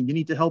 hey, Vision, you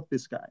need to help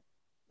this guy.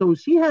 So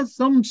she has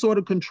some sort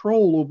of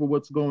control over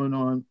what's going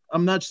on.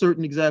 I'm not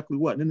certain exactly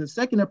what. And in the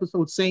second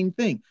episode, same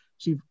thing.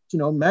 She,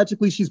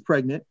 magically she's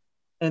pregnant.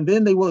 And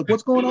then they were like,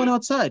 what's going on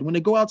outside? When they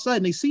go outside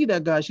and they see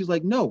that guy, she's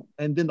like, no.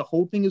 And then the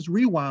whole thing is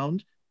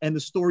rewound and the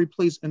story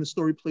plays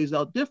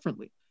out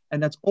differently.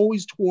 And that's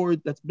always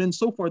that's been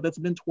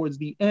towards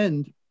the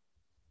end,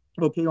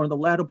 okay, or in the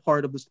latter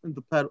part of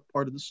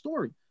the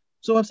story.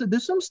 So I've said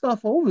there's some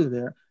stuff over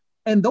there,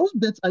 and those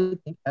bits I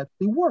think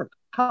actually work.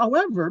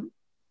 However,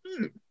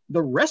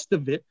 the rest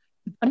of it,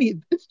 I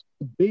mean, it's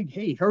a big,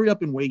 hey, hurry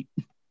up and wait.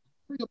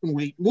 Hurry up and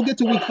wait. We'll get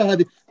to week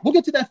 5. We'll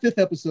get to that 5th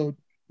episode.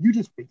 You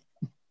just wait.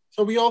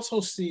 So we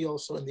also see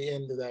in the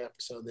end of that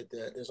episode that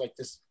there's like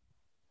this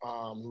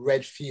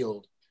red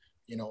field,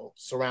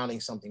 surrounding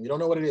something. We don't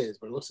know what it is,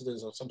 but it looks like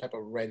there's some type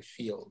of red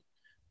field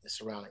that's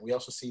surrounding. We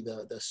also see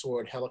the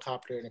sword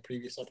helicopter in a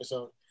previous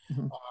episode.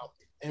 Mm-hmm.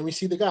 And we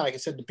see the guy, like I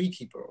said, the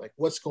beekeeper, like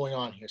what's going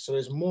on here? So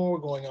there's more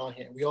going on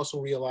here. We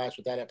also realized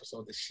with that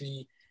episode that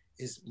she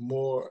is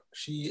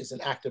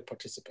an active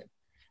participant.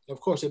 And of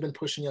course, they've been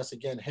pushing us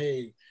again.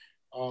 Hey,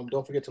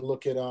 don't forget to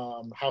look at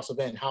House of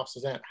M.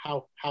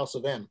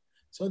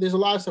 So there's a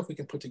lot of stuff we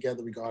can put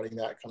together regarding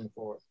that coming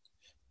forward.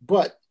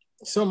 But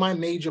some of my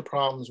major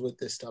problems with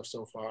this stuff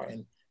so far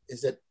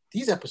is that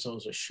these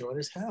episodes are short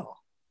as hell.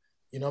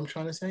 You know what I'm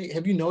trying to say?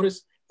 Have you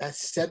noticed that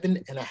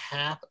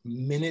 7.5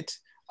 minute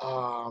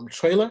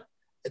trailer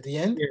at the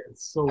end. Yeah,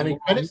 so I mean,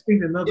 I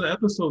think another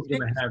episode's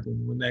gonna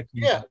happen when that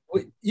comes out.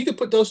 You could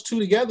put those two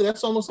together.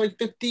 That's almost like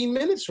 15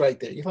 minutes right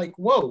there. You're like,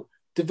 whoa,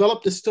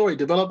 develop the story,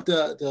 develop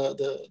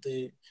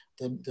the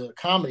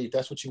comedy if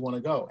that's what you want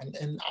to go.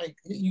 And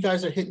you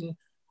guys are hitting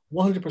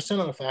 100%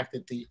 on the fact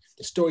that the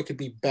story could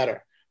be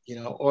better, you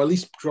know, or at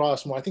least draw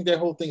us more. I think their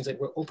whole thing is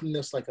like we're opening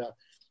this like a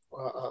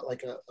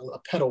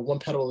pedal, one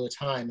pedal at a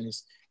time,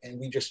 and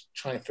we just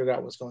trying to figure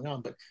out what's going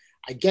on. But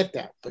I get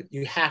that, but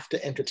you have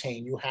to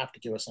entertain, you have to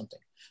give us something.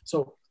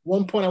 So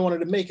one point I wanted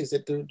to make is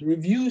that the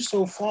reviews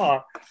so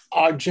far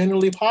are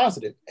generally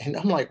positive. And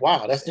I'm like,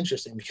 wow, that's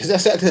interesting, because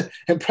that's the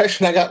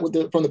impression I got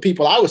from the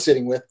people I was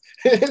sitting with,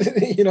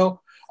 you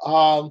know.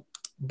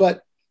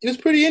 But it was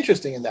pretty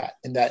interesting in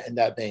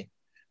that vein.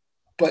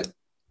 But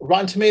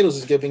Rotten Tomatoes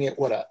is giving it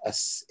what, a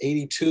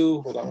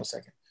 82? Hold on one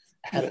second.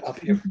 I had it up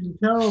here. It's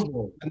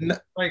terrible.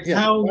 Like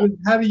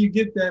how do you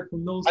get that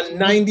from those? A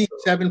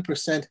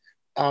 97%.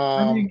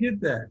 How do you get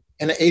that?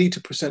 And an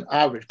 82%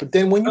 average. But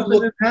then when you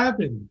look, it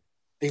happened.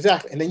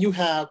 Exactly. And then you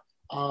have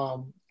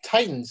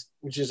Titans,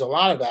 which is a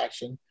lot of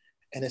action,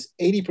 and it's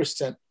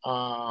 80%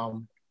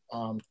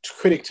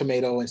 critic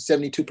tomato and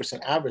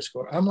 72% average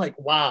score. And I'm like,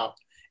 wow.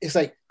 It's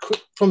like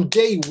from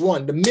day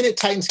one, the minute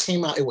Titans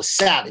came out, it was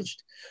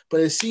savaged.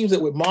 But it seems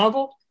that with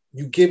Marvel,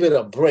 you give it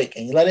a break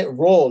and you let it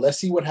roll. Let's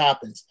see what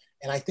happens.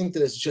 And I think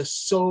that it's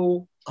just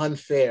so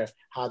unfair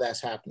how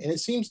that's happening. And it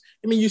seems,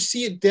 I mean, you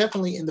see it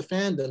definitely in the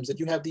fandoms, that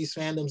you have these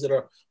fandoms that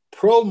are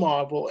pro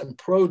Marvel and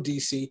pro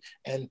DC,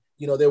 and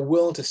you know they're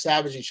willing to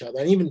savage each other,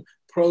 and even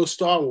pro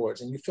Star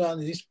Wars. And you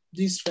found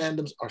these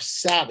fandoms are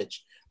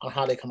savage on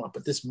how they come up.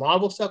 But this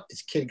Marvel stuff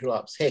is kid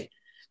gloves. Hey,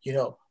 you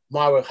know,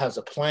 Marvel has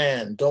a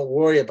plan. Don't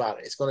worry about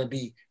it. It's going to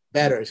be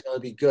better. It's going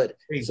to be good.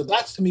 So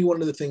that's, to me,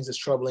 one of the things that's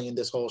troubling in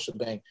this whole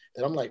shebang,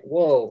 that I'm like,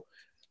 whoa.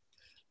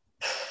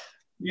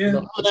 Yeah. You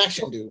know, I'm an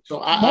action dude. So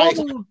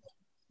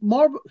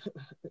Marvel,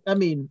 I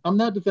mean, I'm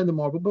not defending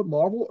Marvel, but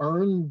Marvel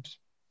earned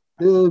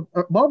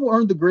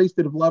the grace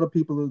that a lot of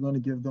people are going to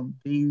give them.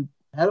 They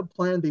had a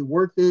plan. They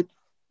worked it.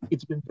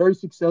 It's been very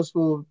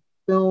successful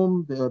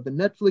film, the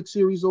Netflix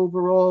series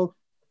overall.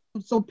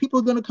 So people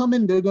are going to come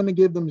in. They're going to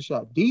give them a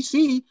shot.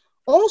 DC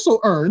also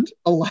earned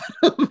a lot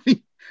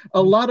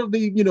of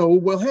the, you know,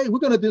 well, hey, we're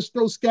going to just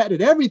throw scat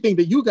at everything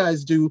that you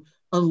guys do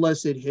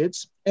unless it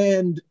hits.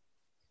 And,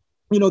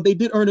 you know, they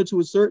did earn it to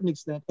a certain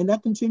extent. And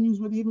that continues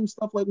with even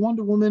stuff like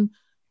Wonder Woman.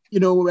 You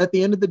know, at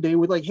the end of the day,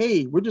 we're like,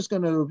 hey, we're just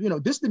going to, you know,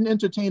 this didn't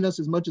entertain us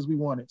as much as we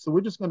wanted. So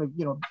we're just going to,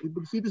 you know,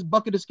 see this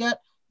bucket of scat?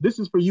 This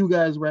is for you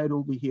guys right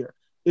over here.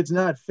 It's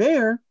not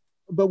fair,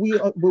 but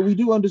we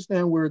do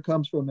understand where it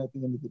comes from at the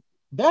end of the day.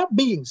 That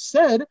being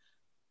said,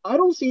 I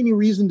don't see any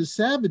reason to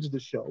savage the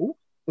show.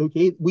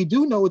 Okay, we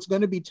do know it's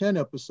going to be 10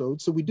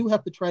 episodes, so we do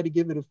have to try to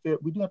give it a fair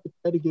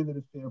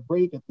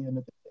break at the end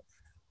of the day.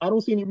 I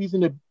don't see any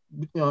reason to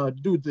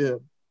do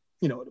the,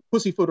 you know, the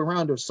pussyfoot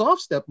around or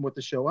soft step with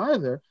the show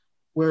either,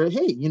 where,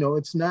 hey, you know,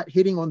 it's not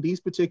hitting on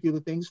these particular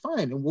things,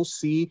 fine, and we'll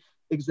see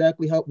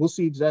exactly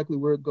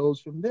where it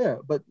goes from there.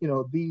 But, you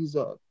know, these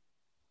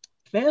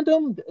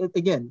fandom,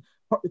 again,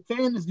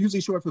 fan is usually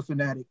short for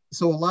fanatic,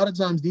 so a lot of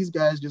times these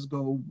guys just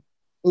go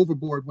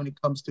overboard when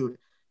it comes to it.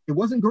 It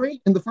wasn't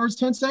great in the first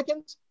 10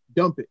 seconds,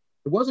 dump it.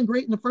 It wasn't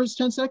great in the first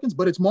 10 seconds,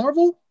 but it's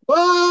Marvel.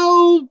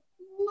 Well,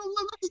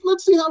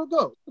 let's see how it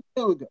goes.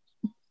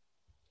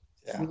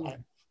 Yeah,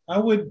 I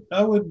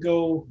would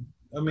go.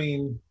 I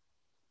mean,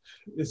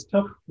 it's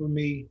tough for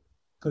me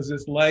because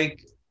it's not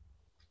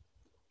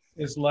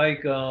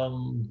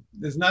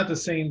the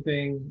same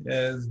thing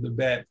as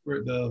the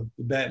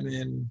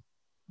Batman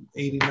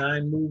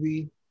 '89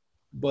 movie,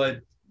 but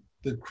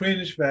the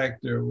cringe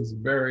factor was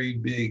very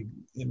big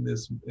in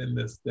this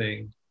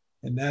thing,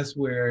 and that's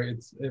where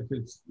if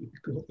it's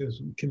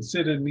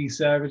considered me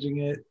savaging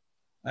it,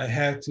 I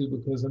have to,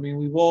 because I mean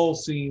we've all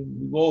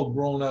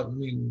grown up. I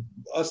mean,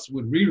 us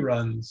with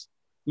reruns,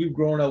 we've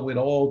grown up with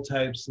all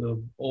types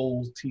of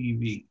old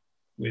TV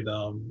with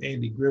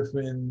Andy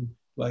Griffin,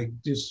 like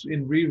just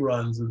in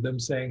reruns of them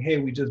saying, hey,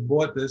 we just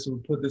bought this, we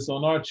put this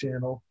on our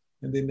channel,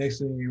 and then next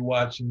thing you're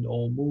watching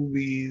old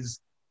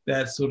movies,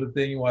 that sort of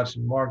thing. You're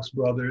watching Marx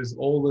Brothers,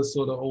 all this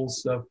sort of old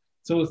stuff.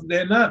 So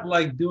they're not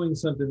like doing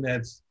something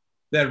that's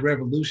that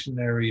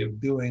revolutionary of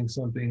doing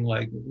something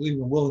like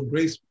even Will and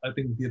Grace, I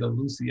think, did a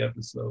Lucy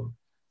episode.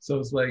 So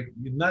it's like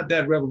you're not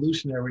that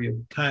revolutionary of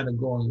kind of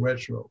going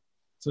retro.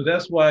 So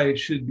that's why it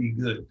should be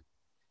good,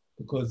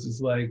 because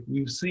it's like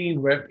we've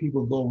seen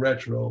people go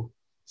retro.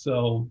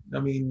 So I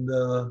mean,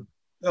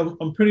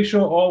 I'm pretty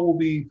sure all will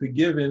be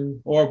forgiven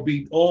or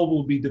all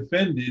will be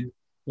defended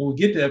when we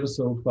get to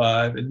episode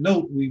 5. And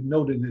we've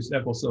noted this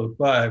episode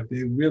 5,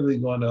 they're really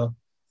gonna.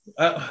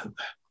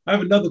 I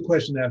have another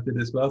question after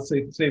this, but I'll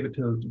save it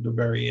to the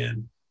very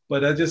end.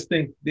 But I just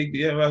think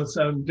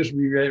I'm just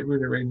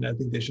reiterating. I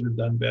think they should have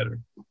done better,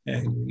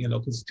 and you know,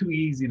 because it's too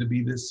easy to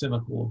be this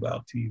cynical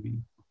about TV.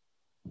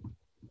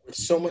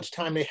 So much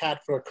time they had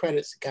for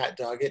credits, God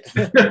dog it.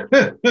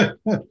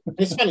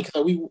 It's funny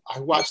because I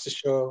watched the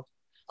show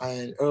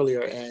and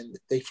earlier, and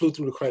they flew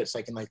through the credits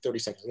like in like 30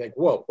 seconds. Like,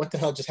 whoa, what the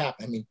hell just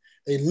happened? I mean,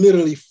 they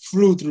literally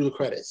flew through the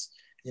credits.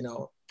 You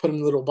know, put them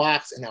in a little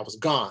box, and that was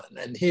gone.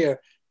 And here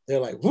they're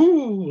like,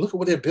 woo, look at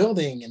what they're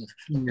building, and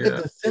look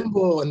at the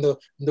symbol and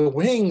the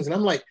wings. And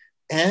I'm like,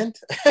 and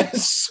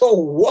so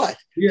what?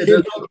 Yeah,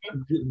 you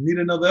need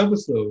another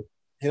episode.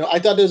 You know, I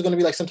thought there was going to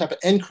be like some type of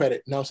end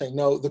credit. No, I'm saying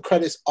no. The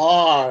credits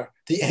are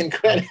the end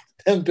credit.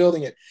 Them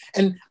building it,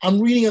 and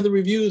I'm reading other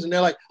reviews, and they're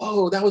like,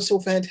 "Oh, that was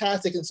so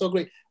fantastic and so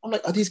great." I'm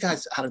like, "Are these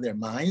guys out of their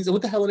minds?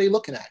 What the hell are they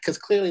looking at?" Because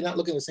clearly not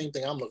looking at the same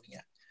thing I'm looking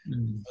at.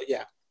 So,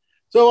 yeah.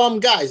 So,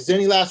 guys, is there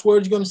any last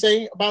words you're going to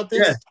say about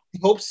this? Yeah.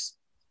 Hopes.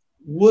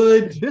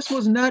 If this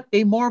was not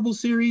a Marvel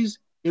series,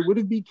 it would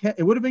have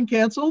been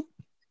canceled.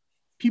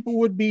 People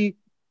would be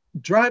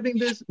driving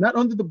this not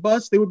under the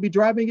bus; they would be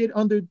driving it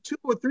under 2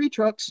 or 3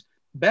 trucks,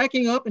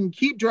 backing up and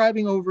keep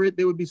driving over it.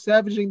 They would be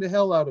savaging the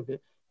hell out of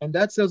it. And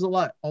that says a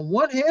lot. On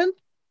one hand,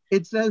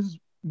 it says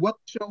what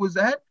the show is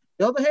at.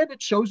 The other hand,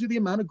 it shows you the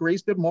amount of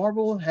grace that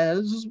Marvel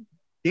has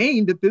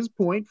gained at this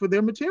point for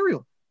their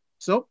material.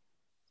 So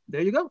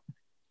there you go.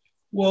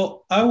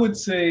 Well, I would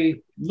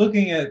say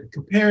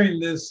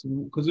comparing this,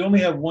 because we only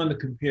have one to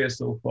compare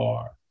so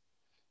far.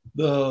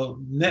 The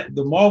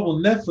Marvel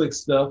Netflix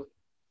stuff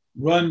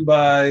run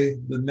by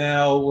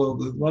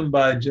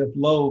Jeff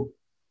Loeb,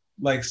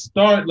 like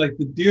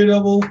the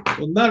Daredevil,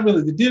 well, not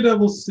really. The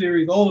Daredevil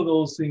series, all of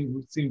those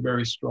seem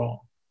very strong.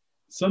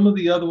 Some of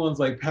the other ones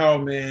like Power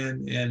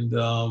Man and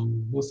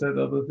what's that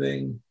other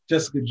thing?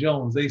 Jessica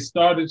Jones, they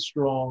started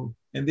strong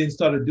and then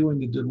started doing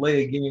the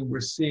delay again we're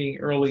seeing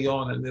early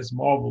on in this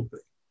Marvel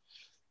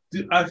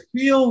thing. I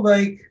feel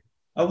like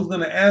I was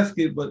going to ask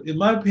it, but in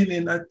my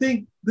opinion, I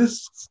think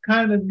this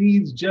kind of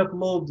needs Jeff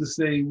Loeb to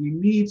say, we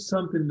need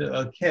something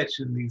to catch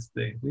in these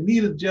things. We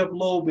need a Jeff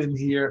Loeb in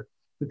here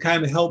to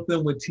kind of help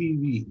them with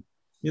TV.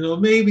 You know,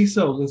 maybe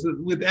so.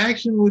 With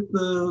action with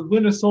the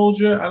Winter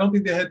Soldier, I don't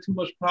think they had too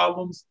much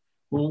problems.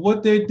 But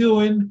what they're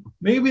doing,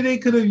 maybe they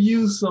could have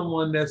used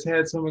someone that's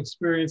had some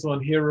experience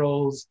on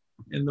heroes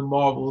in the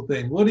Marvel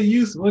thing. What do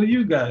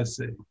you guys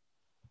say?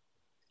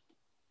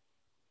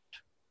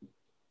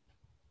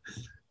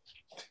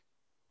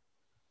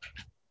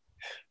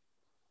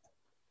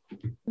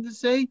 To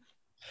say,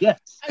 yes.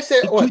 I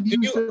said, what? Are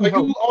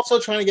you also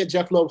trying to get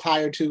Jeff Loeb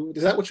hired too?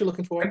 Is that what you're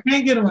looking for? I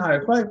can't get him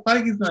hired.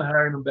 Feige's not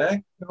hiring him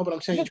back. No, but I'm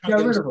saying you're trying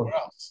to get him somewhere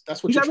else.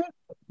 That's what you're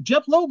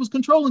Jeff Loeb was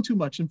controlling too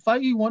much, and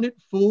Feige wanted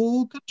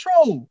full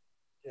control.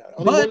 Yeah,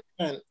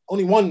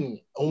 only one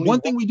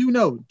thing we do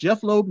know: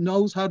 Jeff Loeb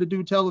knows how to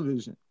do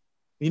television.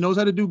 He knows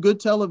how to do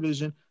good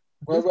television.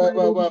 Whoa!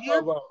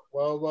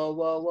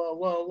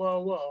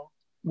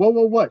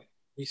 What?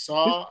 We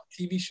saw a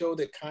TV show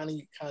that kind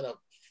of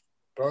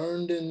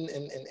burned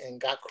and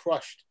got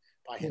crushed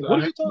by him. What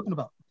are you talking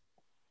about?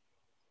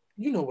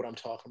 You know what I'm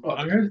talking about.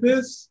 Iron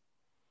Fist?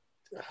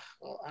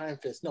 Well, Iron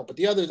Fist. No, but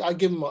the others, I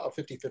give them a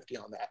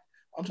 50-50 on that.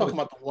 I'm talking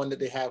about the one that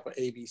they have for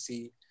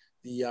ABC.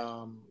 But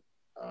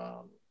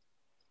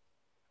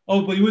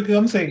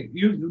I'm saying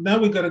now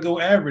we got to go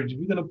average.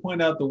 We're going to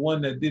point out the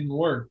one that didn't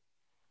work.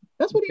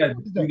 That's what we got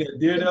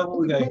Daredevil,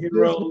 we got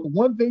Heroes.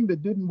 One thing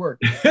that didn't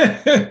work.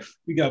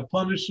 We got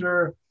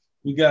Punisher.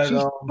 We got.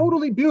 She's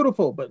totally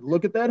beautiful, but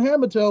look at that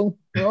hammer toe.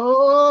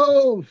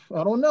 Oh,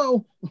 I don't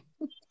know.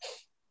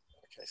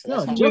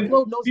 So Jeff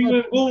Loeb knows how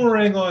to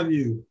boomerang on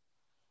you.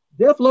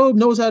 Jeff Loeb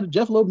knows how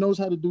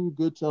to do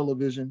good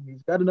television.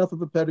 He's got enough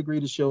of a pedigree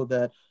to show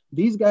that.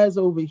 These guys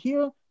over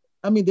here,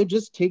 I mean, they're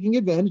just taking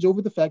advantage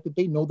over the fact that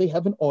they know they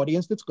have an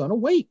audience that's going to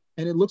wait.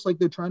 And it looks like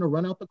they're trying to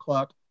run out the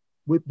clock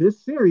with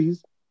this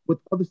series, with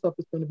other stuff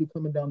that's going to be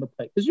coming down the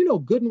pipe. Because,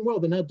 good and well,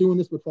 they're not doing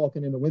this with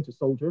Falcon and the Winter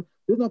Soldier.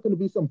 There's not going to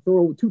be some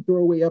two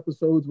throwaway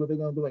episodes where they're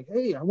going to be like,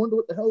 hey, I wonder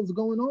what the hell is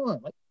going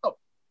on. Like, no,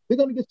 they're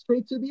going to get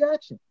straight to the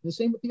action. The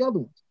same with the other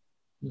ones.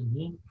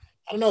 Mm-hmm.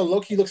 I don't know.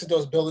 Loki looks at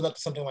those building up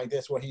to something like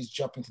this where he's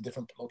jumping to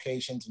different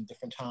locations and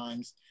different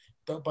times.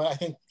 But I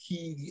think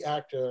the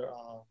actor,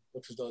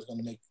 looks as though he's going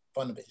to make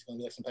fun of it. He's going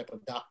to be like some type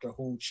of Doctor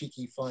Who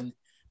cheeky fun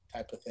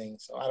type of thing.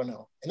 So I don't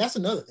know. And that's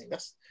another thing.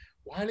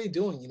 Why are they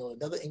doing,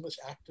 another English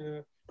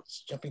actor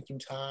jumping through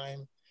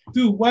time?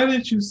 Dude, why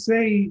didn't you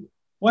say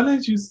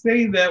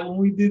that when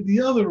we did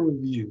the other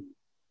review?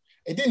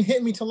 It didn't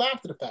hit me till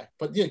after the fact.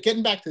 But yeah,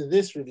 getting back to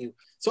this review.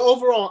 So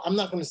overall, I'm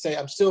not going to say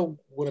I'm still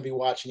going to be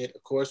watching it.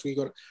 Of course,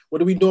 what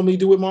do we normally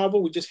do with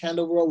Marvel? We just hand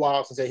over a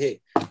wire and say,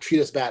 hey,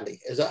 treat us badly.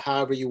 Is that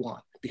however you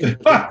want? Because you're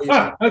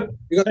going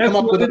to come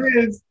up with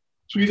it.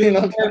 Treat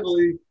us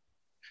badly.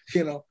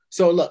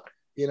 So look,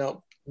 we're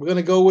going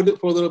to go with it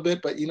for a little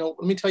bit. But, let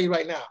me tell you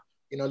right now,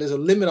 there's a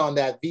limit on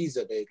that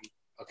visa, baby.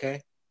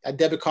 Okay? That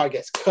debit card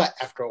gets cut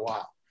after a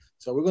while.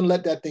 So we're going to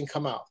let that thing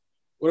come out.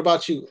 What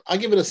about you? I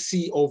give it a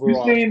C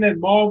overall. You're saying that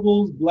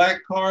Marvel's black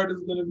card is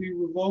going to be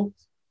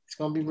revoked? It's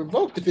going to be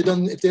revoked if they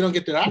don't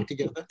get their act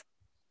together.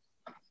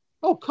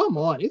 Oh, come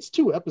on. It's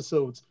 2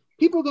 episodes.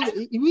 People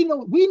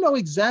we know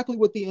exactly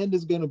what the end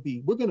is going to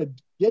be. We're going to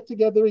get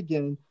together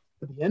again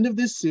at the end of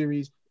this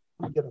series.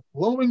 We get a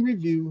glowing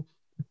review.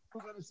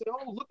 We're going to say,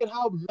 oh, look at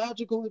how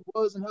magical it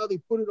was and how they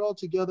put it all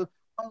together.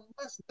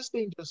 unless this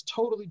thing just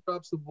totally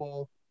drops the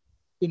ball,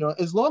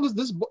 as long as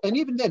this, and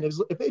even then,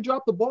 if they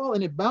drop the ball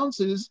and it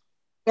bounces,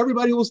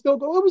 everybody will still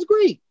go, it was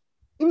great.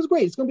 It was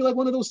great. It's going to be like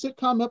one of those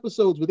sitcom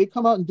episodes where they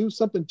come out and do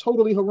something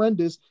totally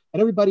horrendous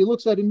and everybody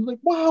looks at it and like,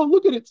 wow,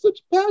 look at it. Such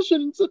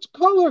passion and such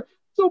color.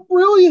 So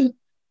brilliant.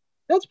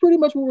 That's pretty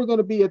much where we're going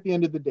to be at the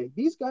end of the day.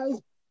 These guys,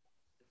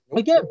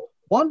 again,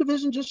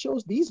 WandaVision just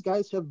shows these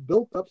guys have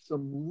built up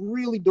some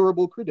really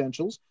durable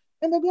credentials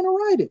and they're going to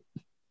ride it.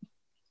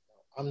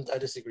 I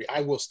disagree.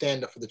 I will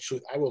stand up for the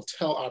truth. I will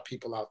tell our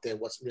people out there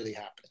what's really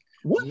happening.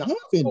 What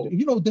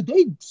happened? Did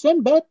they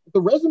send back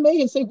the resume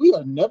and say we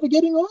are never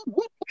getting on?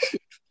 What happened?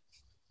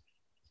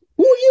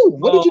 Who are you?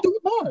 What did you do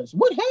with Mars?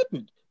 What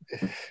happened?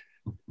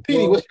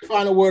 Petey, what's your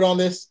final word on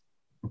this?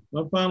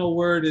 My final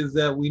word is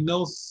that we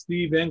know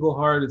Steve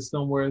Englehart is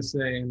somewhere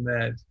saying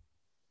that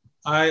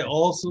I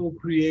also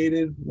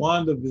created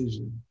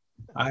WandaVision.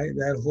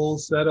 That whole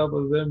setup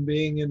of them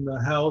being in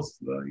the house,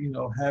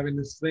 having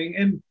this thing.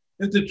 And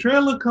if the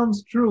trailer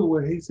comes true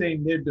where he's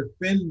saying they're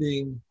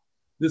defending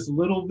this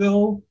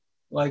Littleville,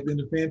 like in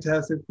the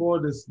Fantastic Four,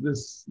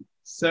 this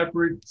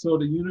separate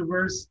sort of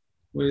universe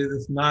where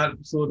it's not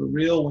sort of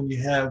real when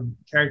you have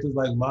characters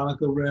like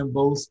Monica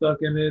Rambeau stuck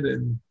in it,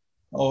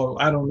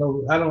 I don't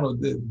know,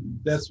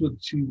 that's what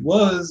she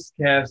was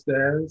cast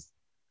as,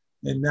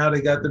 and now they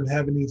got them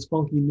having these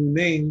funky new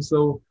names.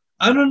 So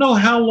I don't know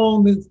how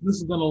long this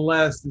is going to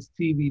last, this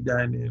TV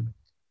dynamic,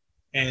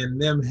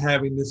 and them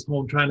having this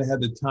home, trying to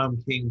have the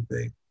Tom King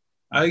thing.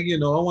 I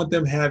want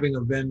them having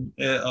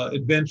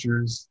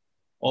adventures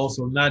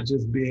also, not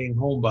just being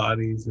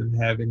homebodies and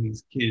having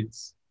these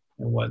kids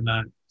and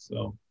whatnot.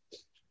 So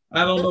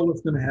I don't know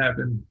what's going to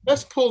happen.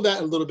 Let's pull that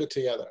a little bit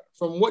together.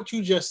 From what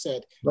you just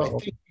said, I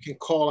think you can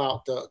call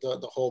out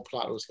the whole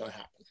plot of what's going to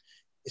happen.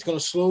 It's going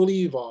to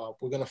slowly evolve.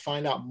 We're going to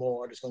find out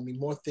more. There's going to be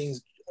more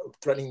things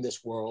threatening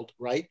this world,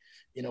 right?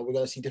 We're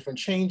going to see different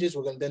changes.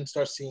 We're going to then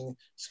start seeing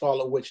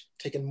Scarlet Witch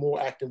taking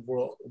more active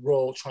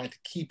role, trying to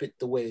keep it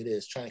the way it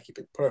is, trying to keep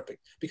it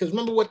perfect. Because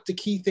remember what the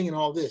key thing in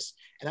all this,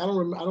 and I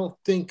don't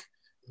think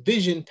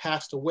Vision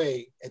passed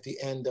away at the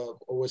end of,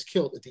 or was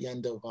killed at the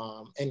end of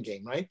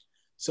Endgame, right?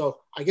 So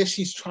I guess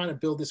she's trying to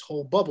build this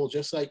whole bubble,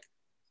 just like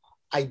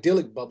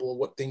idyllic bubble of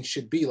what things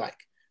should be like,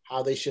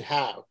 how they should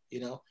have,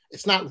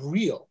 It's not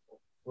real,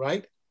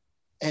 right?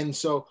 And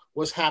so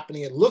what's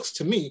happening, it looks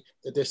to me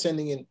that they're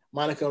sending in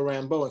Monica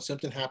Rambeau and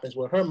something happens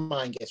where her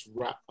mind gets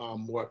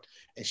warped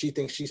and she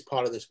thinks she's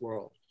part of this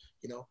world,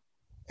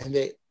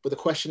 but the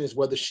question is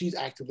whether she's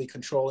actively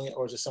controlling it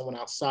or is it someone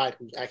outside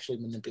who's actually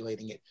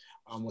manipulating it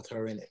with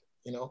her in it,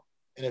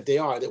 And if they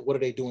are, what are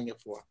they doing it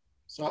for?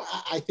 So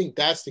I think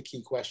that's the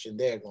key question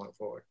there going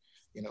forward.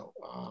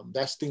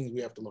 That's things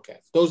we have to look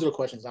at. Those are the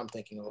questions I'm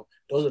thinking of.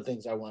 Those are the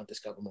things I want to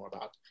discover more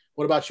about.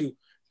 What about you,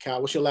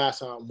 Cal? What's your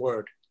last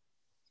word?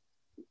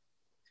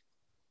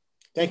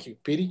 Thank you,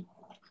 Petey.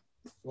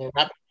 You want to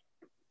wrap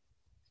it?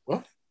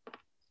 What?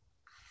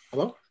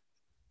 Hello?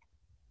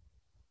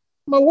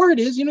 My word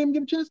is you didn't even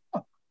give a chance to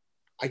talk.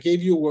 I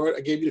gave you a word.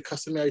 I gave you the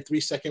customary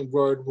 3-second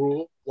word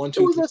rule. 1,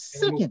 2, 3. It was a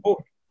second.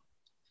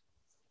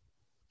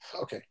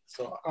 Okay,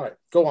 so all right,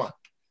 go on.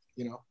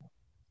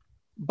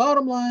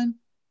 Bottom line,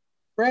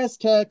 brass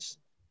tacks,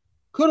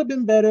 could have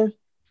been better,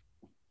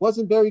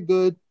 wasn't very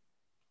good.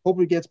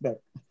 Hope it gets better.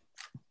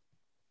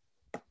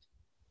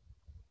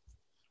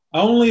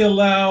 I only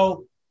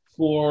allow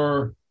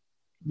for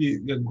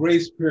the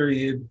grace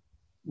period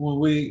when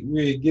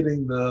we're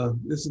getting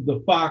this is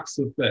the Fox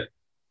effect.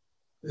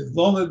 As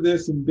long as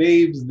there's some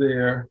babes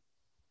there,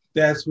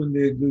 that's when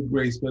they're good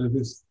grace. But if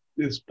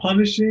it's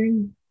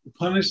punishing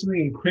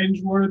and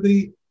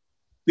cringeworthy,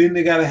 then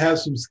they got to have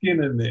some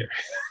skin in there.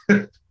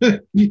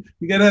 You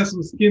got to have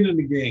some skin in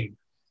the game.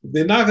 If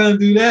they're not going to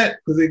do that,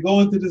 because they go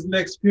into this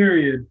next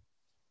period,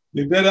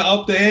 they better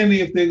up the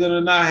ante if they're going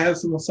to not have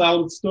some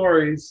solid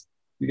stories.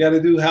 You got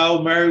to do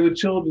how Married with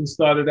Children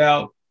started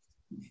out.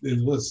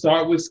 We'll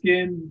start with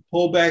skin,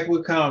 pull back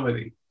with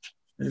comedy.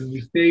 And we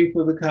stay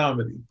for the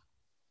comedy.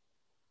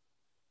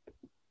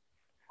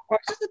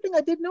 That's the thing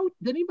I didn't know.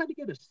 Did anybody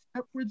get a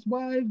Stepford's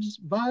Wives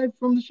vibe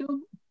from the show?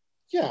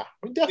 Yeah,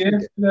 we definitely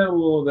did. A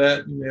little of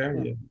that in there,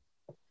 yeah.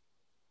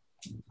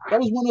 That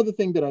was one other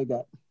thing that I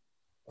got.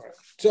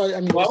 So I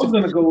mean, I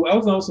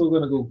was also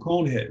gonna go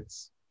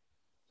Coneheads,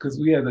 because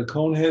we had the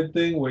Conehead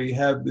thing where you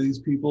have these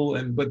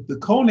people, but the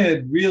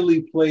Conehead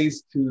really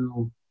plays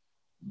to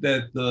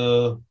that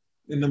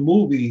in the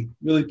movie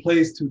really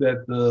plays to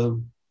that the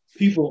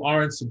people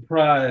aren't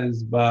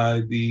surprised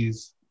by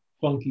these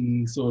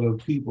funky sort of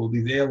people,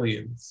 these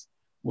aliens,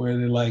 where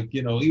they're like,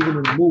 even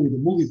in the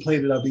movie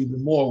played it up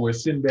even more, where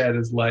Sinbad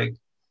is like,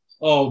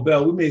 "Oh,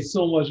 Belle, we made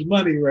so much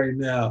money right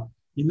now.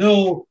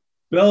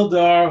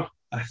 Beldar,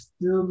 I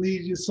still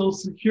need your social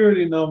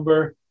security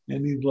number."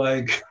 And he's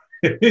like,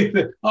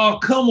 "Oh,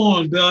 come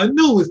on, Belle. I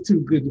knew it was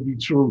too good to be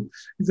true."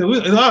 He said, "All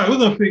right, we're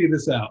going to figure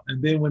this out."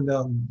 And then when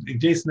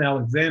Jason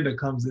Alexander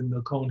comes in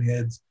the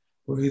Coneheads,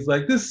 where he's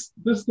like, this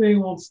thing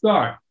won't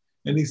start.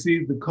 And he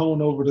sees the cone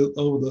over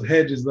the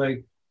hedge is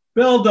like,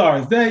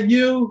 "Beldar, is that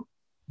you?"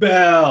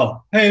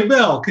 Bell, hey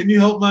Bell, can you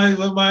help my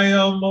with my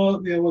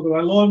with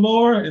my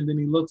lawnmower? And then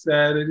he looks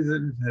at it. He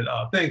said,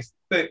 "Oh, thanks,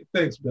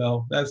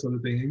 Bell." That sort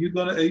of thing.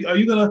 Are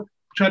you gonna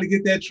try to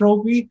get that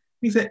trophy?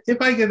 He said,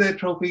 "If I get that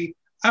trophy,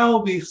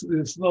 I'll be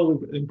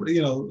slowly,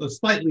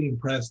 slightly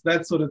impressed."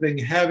 That sort of thing.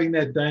 Having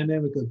that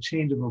dynamic of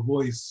change of a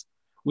voice,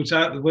 which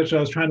I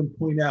was trying to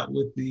point out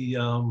with the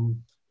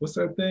what's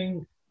that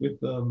thing with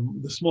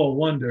the Small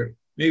Wonder.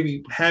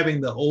 Maybe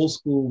having the old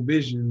school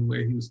vision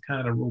where he was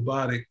kind of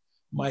robotic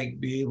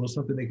might be able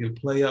something they could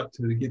play up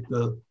to get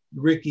the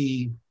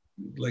Ricky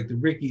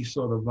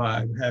sort of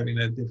vibe, having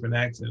that different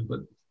accent. But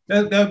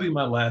that'd be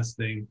my last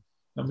thing.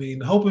 I mean,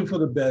 hoping for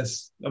the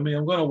best. I mean,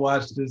 I'm gonna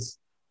watch this.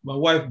 My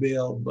wife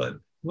bailed, but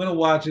I'm gonna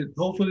watch it.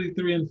 Hopefully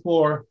 3 and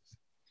 4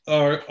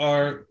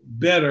 are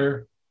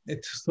better,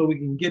 so we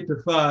can get to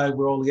 5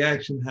 where all the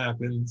action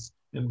happens.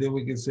 And then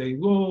we can say,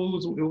 whoa,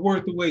 it's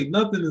worth the wait.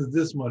 Nothing is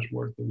this much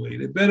worth the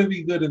wait. It better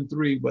be good in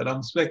 3, but I'm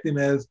expecting,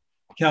 as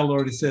Cal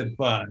already said,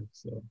 5.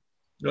 So,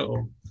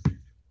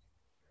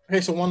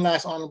 Okay, so one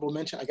last honorable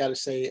mention. I got to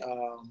say,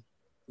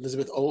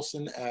 Elizabeth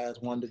Olsen as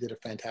Wanda did a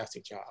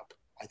fantastic job.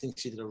 I think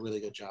she did a really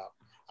good job.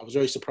 I was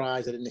very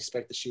surprised. I didn't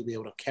expect that she would be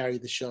able to carry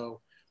the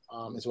show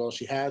as well as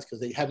she has, because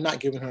they have not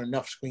given her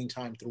enough screen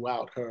time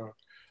throughout her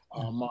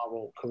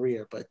Marvel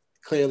career. But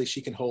clearly,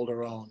 she can hold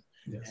her own.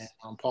 Yes.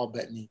 And Paul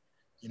Bettany,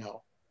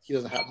 he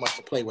doesn't have much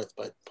to play with,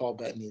 but Paul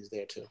Bettany is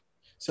there too.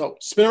 So,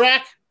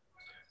 Spinnerrack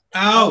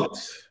out.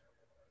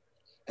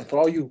 And for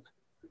all you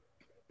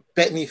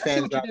Bettany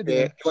fans out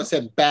there,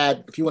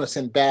 if you want to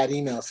send bad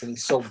emails to me,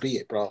 so be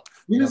it, bro.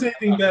 You didn't say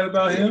anything bad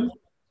about him.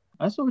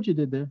 I saw what you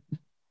did there.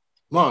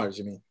 Mars,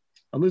 you mean?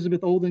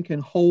 Elizabeth Olsen can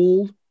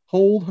hold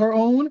her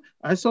own.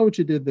 I saw what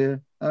you did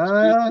there.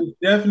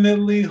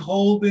 Definitely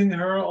holding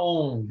her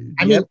own.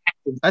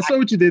 I saw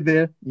what you did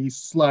there. You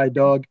sly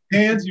dog.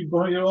 Pants. You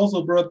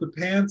also brought the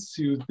pants.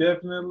 She was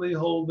definitely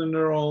holding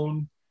her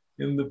own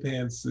in the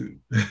pantsuit.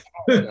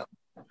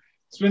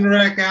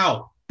 Spinnerrack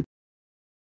out.